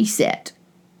happy set.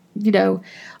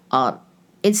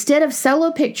 Instead of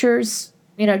solo pictures,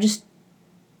 just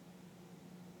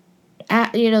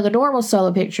the normal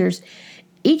solo pictures,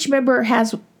 each member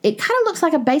has, it kind of looks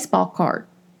like a baseball card,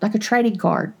 like a trading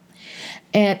card.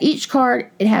 And each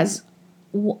card, it has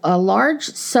a large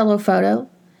solo photo,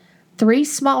 3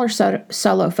 smaller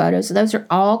solo photos, and those are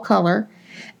all color.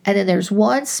 And then there's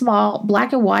 1 small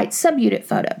black and white subunit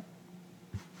photo.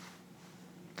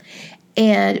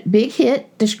 And Big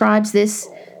Hit describes this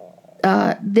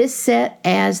set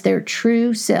as their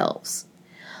true selves.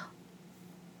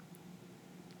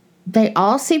 They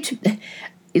all seem to...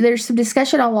 There's some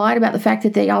discussion online about the fact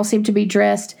that they all seem to be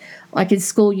dressed like in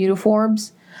school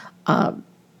uniforms.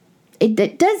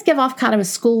 It does give off kind of a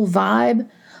school vibe.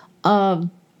 And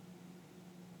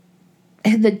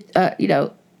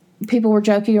people were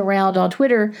joking around on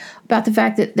Twitter about the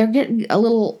fact that they're getting a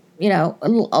little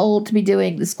old to be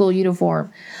doing the school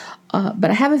uniform.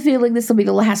 But I have a feeling this will be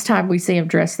the last time we see them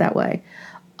dressed that way.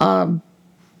 But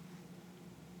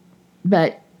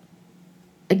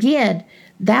again,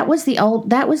 that was the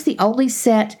only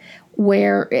set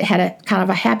where it had a kind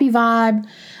of a happy vibe.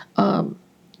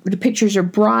 The pictures are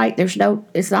bright.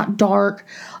 It's not dark.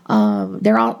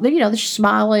 They're all, they're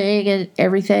smiling and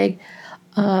everything.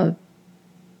 I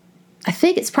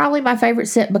think it's probably my favorite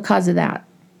set because of that.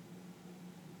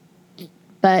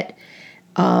 But,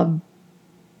 again,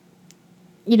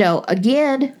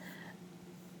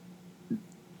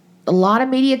 a lot of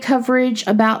media coverage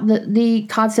about the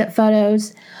concept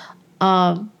photos.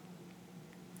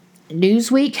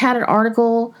 Newsweek had an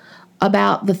article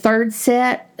about the third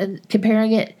set and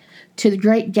comparing it to The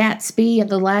Great Gatsby and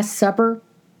The Last Supper.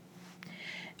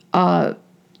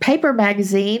 Paper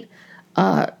Magazine,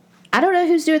 I don't know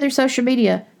who's doing their social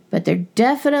media, but they're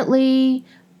definitely,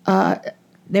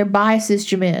 their bias is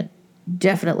Jimin.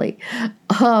 Definitely.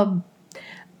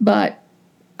 But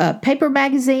Paper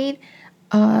Magazine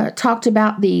talked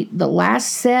about the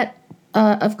last set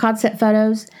of concept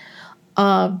photos.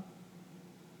 And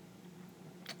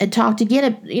talked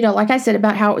again, like I said,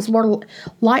 about how it was more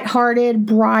lighthearted,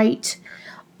 bright,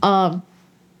 and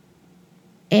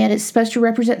it's supposed to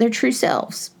represent their true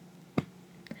selves.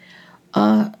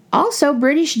 Also,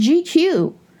 British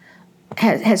GQ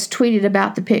has tweeted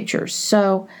about the pictures.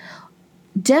 So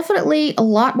definitely a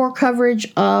lot more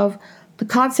coverage of the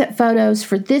concept photos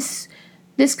for this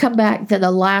comeback than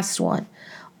the last one.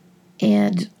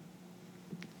 And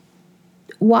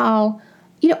while...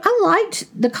 I liked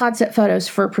the concept photos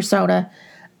for Persona.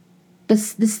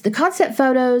 The concept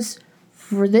photos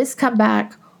for this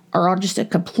comeback are on just a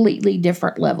completely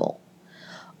different level.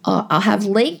 I'll have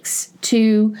links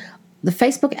to the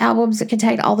Facebook albums that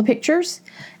contain all the pictures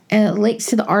and links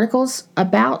to the articles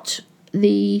about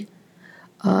the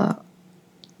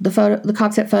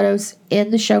concept photos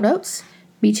in the show notes,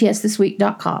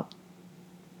 btsthisweek.com.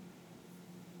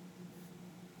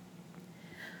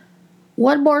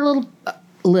 One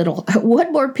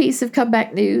more piece of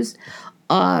comeback news.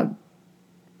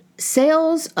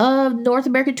 Sales of North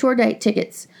American tour date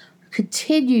tickets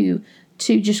continue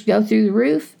to just go through the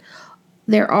roof.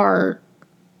 There are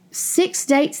 6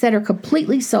 dates that are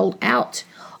completely sold out.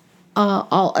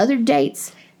 All other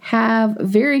dates have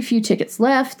very few tickets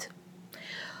left.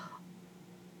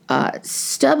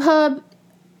 StubHub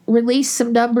released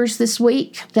some numbers this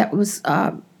week that was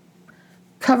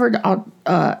covered on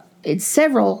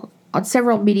several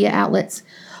media outlets,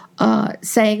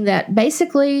 saying that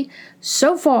basically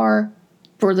so far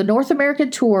for the North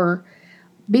American tour,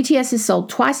 BTS has sold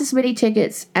twice as many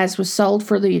tickets as was sold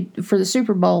for the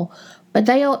Super Bowl, but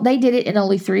they did it in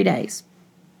only 3 days.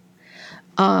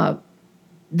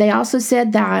 They also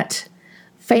said that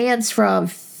fans from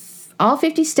all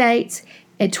 50 states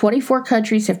and 24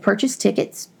 countries have purchased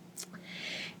tickets,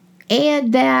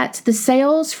 and that the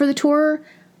sales for the tour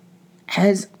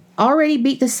has already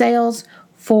beat the sales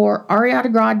for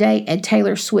Ariana Grande and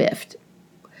Taylor Swift.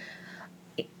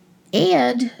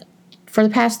 And for the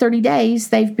past 30 days,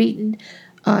 they've beaten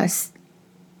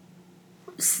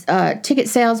ticket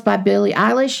sales by Billie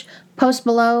Eilish, Post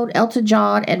Malone, Elton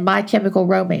John, and My Chemical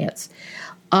Romance.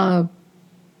 And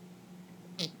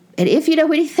if you know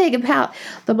anything about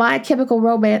the My Chemical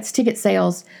Romance ticket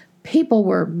sales, people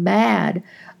were mad.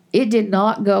 It did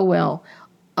not go well.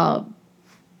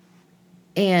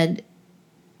 And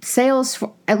sales,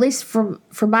 at least from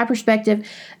my perspective,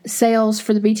 sales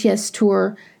for the BTS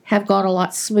tour have gone a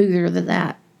lot smoother than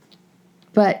that.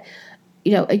 But,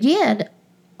 again,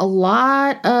 a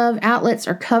lot of outlets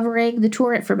are covering the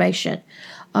tour information.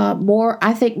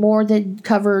 I think more than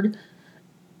covered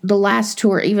the last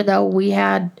tour, even though we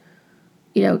had,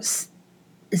 let's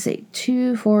see,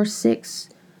 2, 4, 6,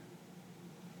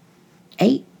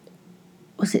 8,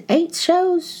 was it 8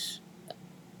 shows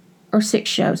or 6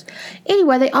 shows?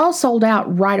 Anyway, they all sold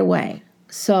out right away.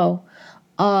 So,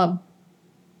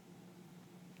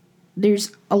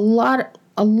 there's a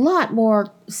lot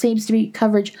more seems to be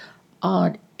coverage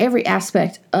on every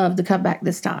aspect of the comeback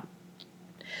this time.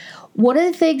 One of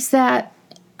the things that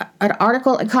an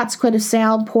article in Consequence of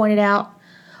Sound pointed out,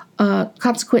 and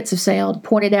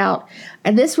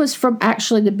this was from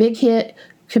actually the Big Hit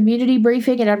community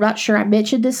briefing, and I'm not sure I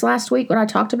mentioned this last week when I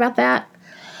talked about that.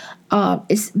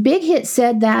 Big Hit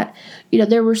said that,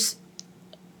 there was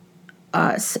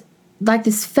like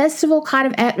this festival kind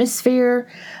of atmosphere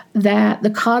that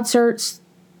the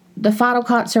final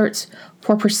concerts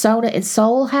for Persona and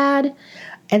Soul had,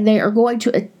 and they are going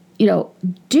to,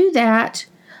 do that.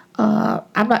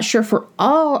 I'm not sure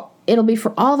it'll be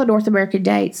for all the North American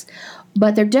dates,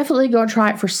 but they're definitely going to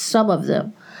try it for some of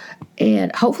them.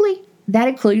 And hopefully that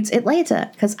includes Atlanta,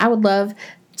 because I would love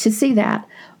to see that,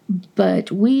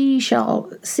 but we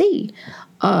shall see.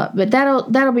 But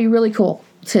that'll be really cool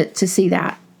to see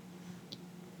that.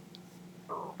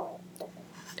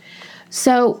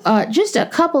 So just a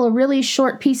couple of really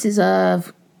short pieces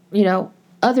of,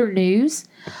 other news.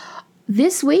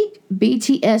 This week,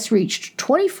 BTS reached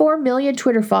 24 million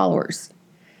Twitter followers.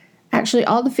 Actually,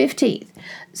 on the 15th.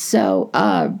 So,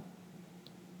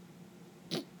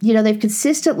 they've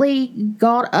consistently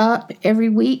gone up every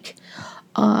week.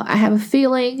 I have a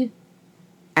feeling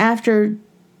after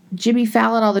Jimmy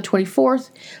Fallon on the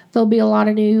 24th, there'll be a lot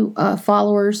of new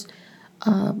followers.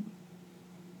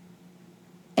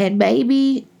 And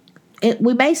maybe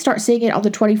we may start seeing it on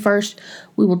the 21st.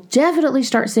 We will definitely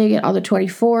start seeing it on the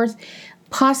 24th.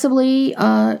 Possibly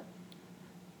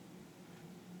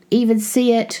even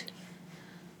see it,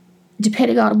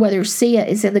 depending on whether Sia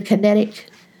is in the Kinetic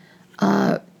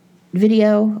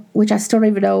video, which I still don't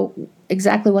even know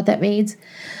exactly what that means.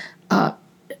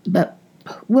 But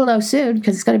we'll know soon,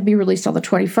 because it's going to be released on the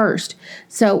 21st.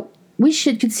 So we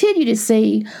should continue to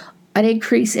see an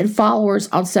increase in followers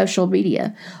on social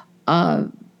media.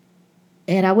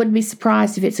 And I wouldn't be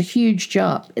surprised if it's a huge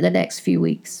jump in the next few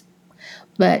weeks.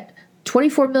 But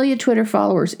 24 million Twitter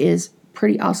followers is a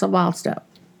pretty awesome milestone.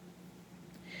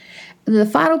 The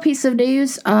final piece of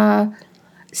news,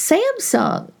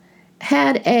 Samsung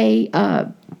had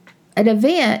an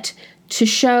event to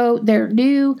show their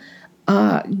new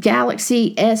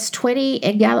Galaxy S20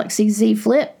 and Galaxy Z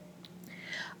Flip.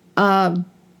 And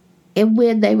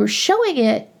when they were showing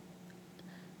it,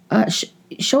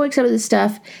 showing some of the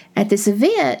stuff at this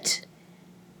event,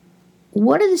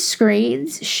 one of the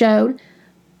screens showed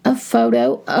a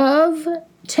photo of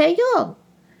Taeyong,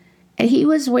 and he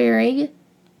was wearing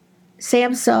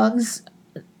Samsung's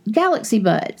Galaxy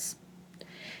Buds.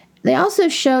 They also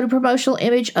showed a promotional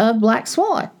image of Black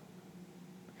Swan,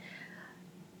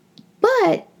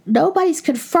 but nobody's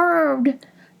confirmed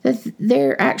that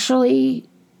there's actually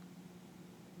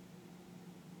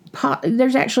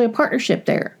a partnership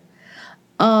there.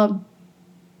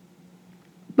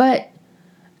 But,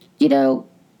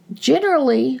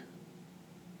 generally,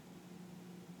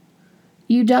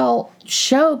 you don't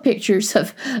show pictures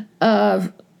of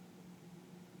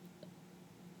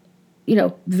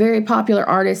very popular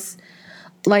artists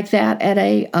like that at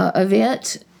a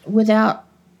event without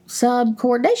some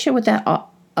coordination with that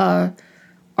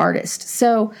artist.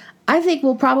 So I think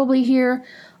we'll probably hear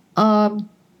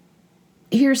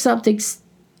something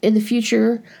in the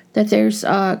future, that there's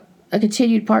a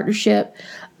continued partnership.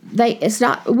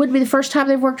 It wouldn't be the first time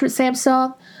they've worked with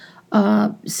Samsung,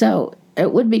 so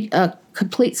it would be a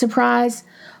complete surprise.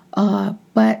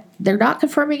 But they're not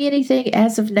confirming anything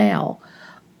as of now.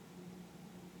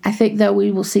 I think, though,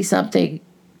 we will see something,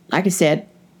 like I said,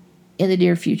 in the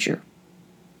near future.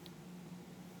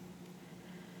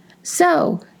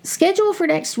 So, schedule for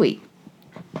next week.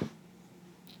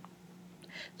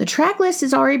 The track list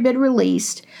has already been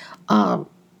released.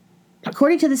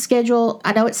 According to the schedule,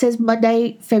 I know it says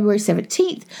Monday, February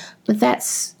 17th, but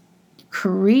that's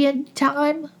Korean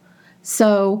time.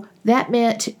 So that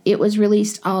meant it was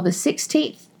released on the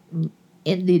 16th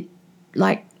in the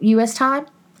U.S. time.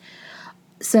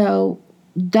 So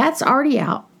that's already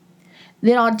out.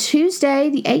 Then on Tuesday,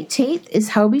 the 18th, is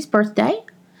Hobie's birthday.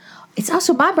 It's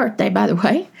also my birthday, by the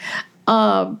way,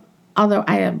 although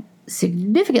I am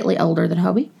significantly older than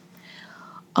Hobie.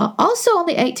 Also on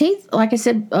the 18th, like I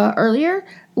said earlier,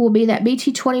 will be that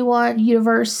BT21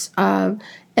 Universe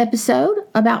episode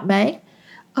about May.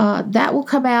 That will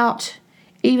come out,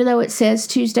 even though it says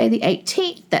Tuesday the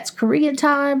 18th. That's Korean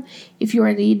time. If you're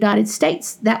in the United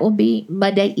States, that will be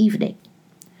Monday evening.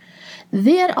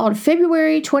 Then on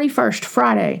February 21st,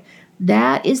 Friday,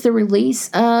 that is the release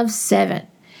of 7.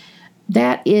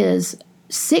 That is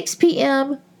 6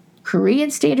 p.m.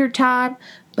 Korean Standard Time.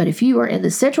 But if you are in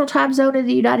the Central Time Zone in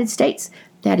the United States,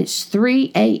 that is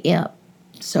 3 a.m.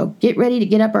 So get ready to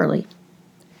get up early.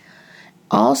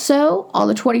 Also, on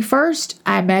the 21st,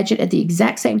 I imagine at the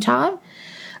exact same time,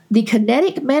 the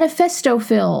Kinetic Manifesto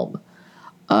film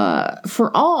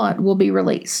for On will be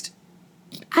released.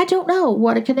 I don't know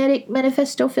what a Kinetic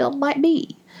Manifesto film might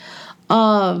be.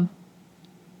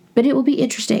 But it will be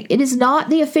interesting. It is not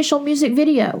the official music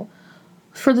video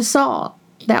for the song.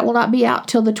 That will not be out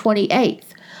till the 28th.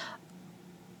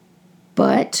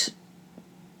 But,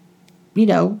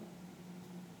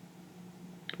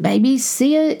 maybe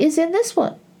Sia is in this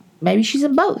one. Maybe she's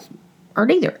in both. Or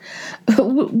neither. But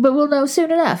we'll know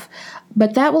soon enough.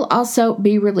 But that will also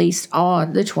be released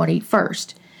on the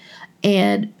 21st.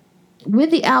 And when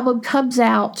the album comes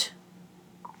out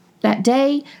that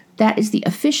day, that is the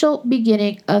official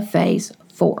beginning of Phase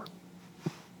 4.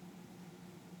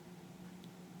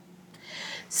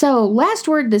 So, last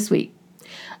word this week.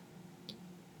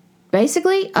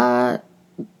 Basically,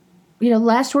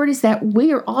 last word is that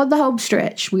we are on the home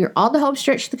stretch. We are on the home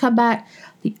stretch to come back.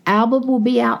 The album will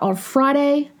be out on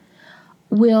Friday.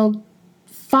 We'll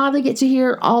finally get to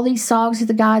hear all these songs that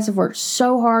the guys have worked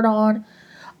so hard on.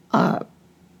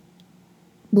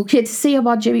 We'll get to see them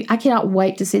on Jimmy. I cannot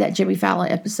wait to see that Jimmy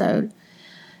Fallon episode.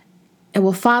 And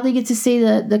we'll finally get to see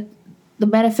the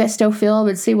manifesto film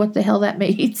and see what the hell that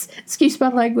means. Excuse my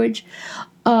language.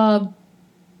 But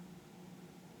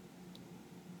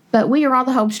we are on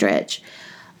the home stretch.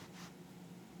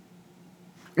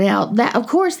 Now, that of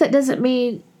course, that doesn't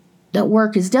mean that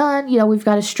work is done. We've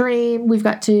got to stream. We've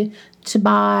got to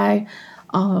buy,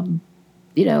 my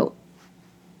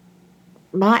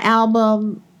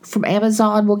album from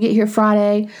Amazon will get here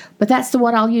Friday. But that's the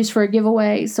one I'll use for a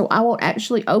giveaway. So I won't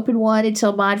actually open one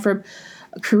until mine from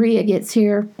Korea gets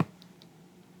here.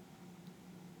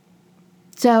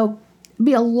 So it'll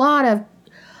be a lot of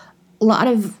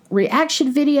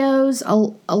reaction videos, a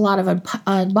lot of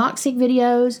unboxing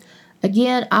videos.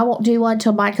 Again, I won't do one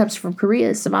until mine comes from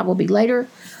Korea, so mine will be later.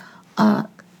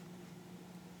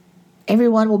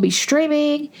 Everyone will be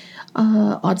streaming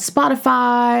on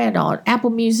Spotify and on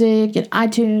Apple Music and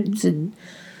iTunes and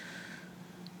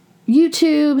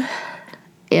YouTube.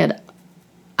 And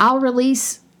I'll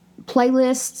release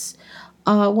playlists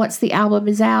once the album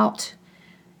is out.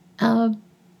 But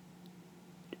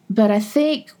I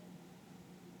think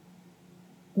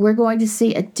we're going to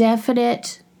see a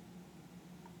definite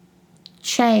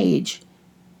change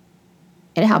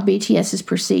in how BTS is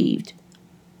perceived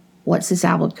once this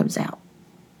album comes out.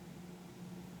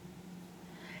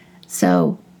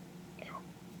 So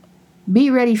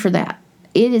be ready for that.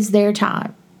 It is their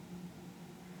time.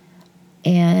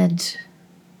 And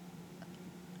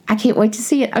I can't wait to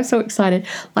see it. I'm so excited.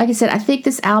 Like I said, I think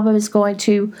this album is going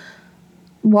to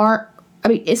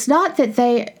it's not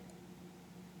that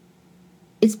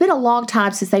it's been a long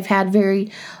time since they've had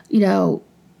very,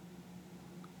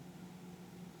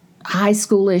 high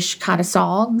schoolish kind of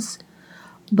songs.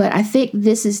 But I think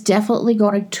this is definitely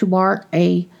going to mark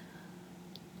a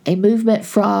movement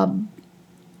from,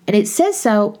 and it says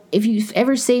so, if you've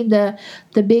ever seen the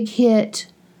Big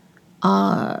Hit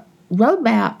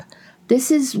roadmap,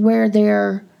 this is where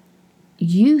their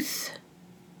youth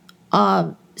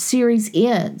series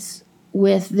ends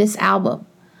with this album.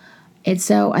 And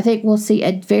so I think we'll see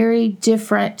a very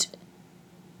different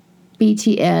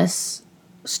BTS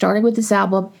starting with this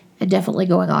album and definitely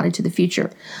going on into the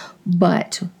future.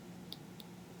 But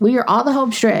we are on the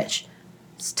home stretch.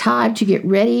 It's time to get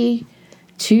ready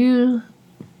to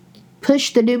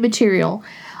push the new material.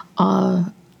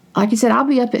 Like I said, I'll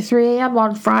be up at 3 a.m.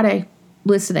 on Friday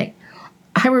listening.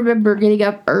 I remember getting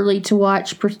up early to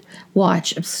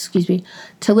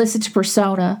to listen to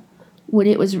Persona when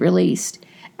it was released.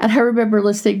 And I remember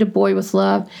listening to Boy With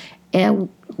Love, and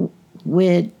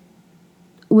when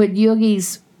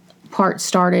Yoongi's part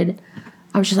started,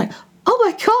 I was just like, oh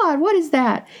my God, what is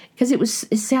that? Because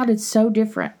it sounded so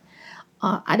different.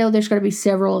 I know there's going to be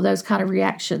several of those kind of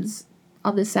reactions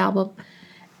on this album,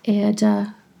 and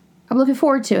I'm looking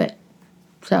forward to it.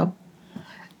 So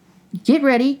get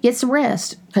ready, get some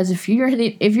rest, because if you're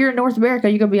in North America,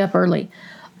 you're going to be up early.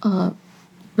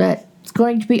 But it's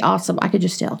going to be awesome. I could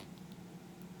just tell.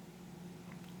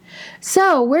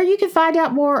 So, where you can find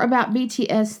out more about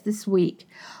BTS this week,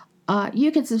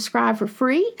 you can subscribe for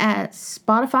free at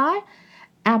Spotify,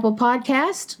 Apple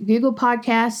Podcasts, Google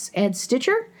Podcasts, and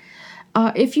Stitcher.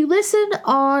 If you listen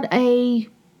on a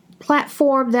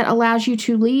platform that allows you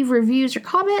to leave reviews or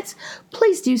comments,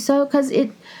 please do so, because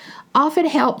it often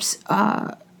helps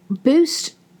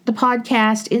boost the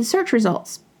podcast in search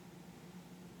results.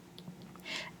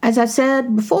 As I've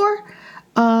said before,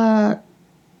 the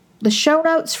show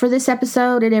notes for this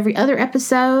episode and every other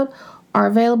episode are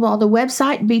available on the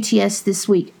website,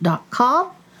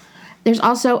 btsthisweek.com. There's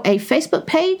also a Facebook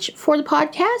page for the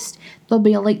podcast. There'll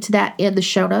be a link to that in the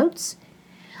show notes.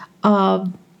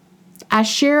 I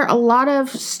share a lot of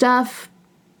stuff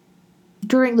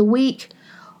during the week.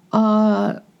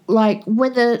 Like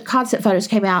when the concept photos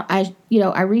came out, I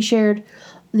reshared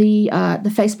the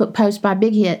Facebook post by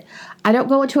Big Hit. I don't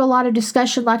go into a lot of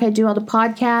discussion like I do on the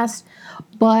podcast,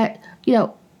 but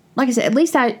like I said, at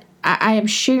least I am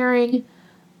sharing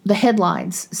the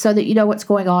headlines so that you know what's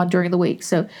going on during the week.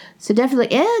 So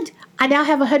definitely, and I now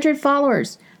have 100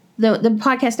 followers. The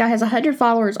podcast now has 100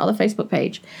 followers on the Facebook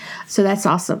page, so that's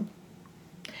awesome.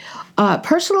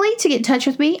 Personally, to get in touch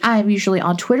with me, I am usually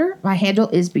on Twitter. My handle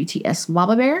is BTS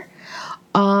Mama Bear.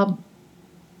 I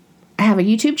have a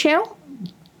YouTube channel,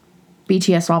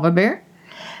 BTS Mama Bear,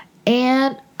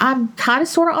 and I'm kind of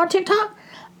sort of on TikTok.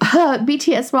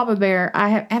 BTS Mama Bear.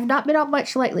 I have not been on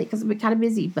much lately because I've been kind of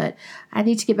busy, but I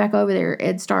need to get back over there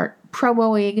and start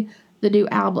promoting the new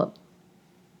album.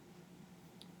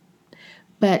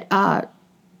 But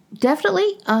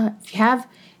definitely, if you have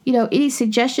any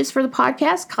suggestions for the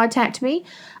podcast, contact me.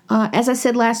 As I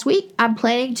said last week, I'm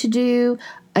planning to do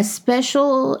a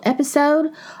special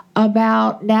episode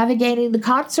about navigating the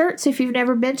concerts. If you've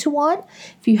never been to one,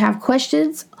 if you have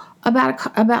questions about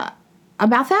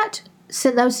that,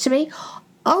 send those to me.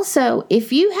 Also,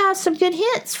 if you have some good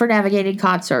hints for navigating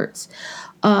concerts,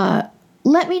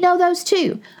 let me know those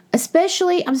too. I'm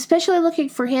especially looking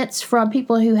for hints from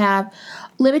people who have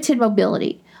limited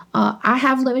mobility. I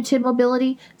have limited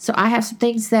mobility, so I have some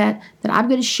things that I'm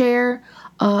going to share,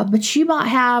 but you might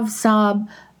have some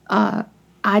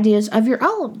ideas of your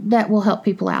own that will help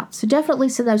people out. So definitely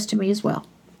send those to me as well.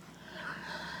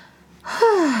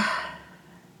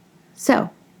 So,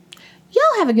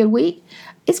 y'all have a good week.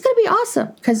 It's going to be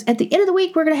awesome because at the end of the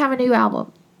week, we're going to have a new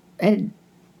album, and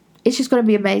it's just going to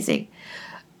be amazing.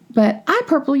 But I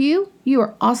purple you. You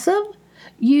are awesome.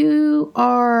 You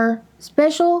are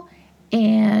special,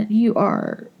 and you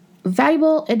are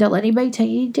valuable, and don't let anybody tell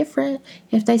you any different.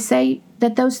 If they say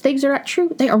that those things are not true,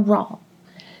 they are wrong.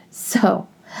 So,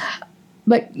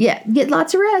 but yeah, get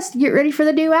lots of rest. Get ready for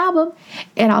the new album,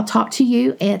 and I'll talk to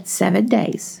you in 7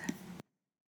 days.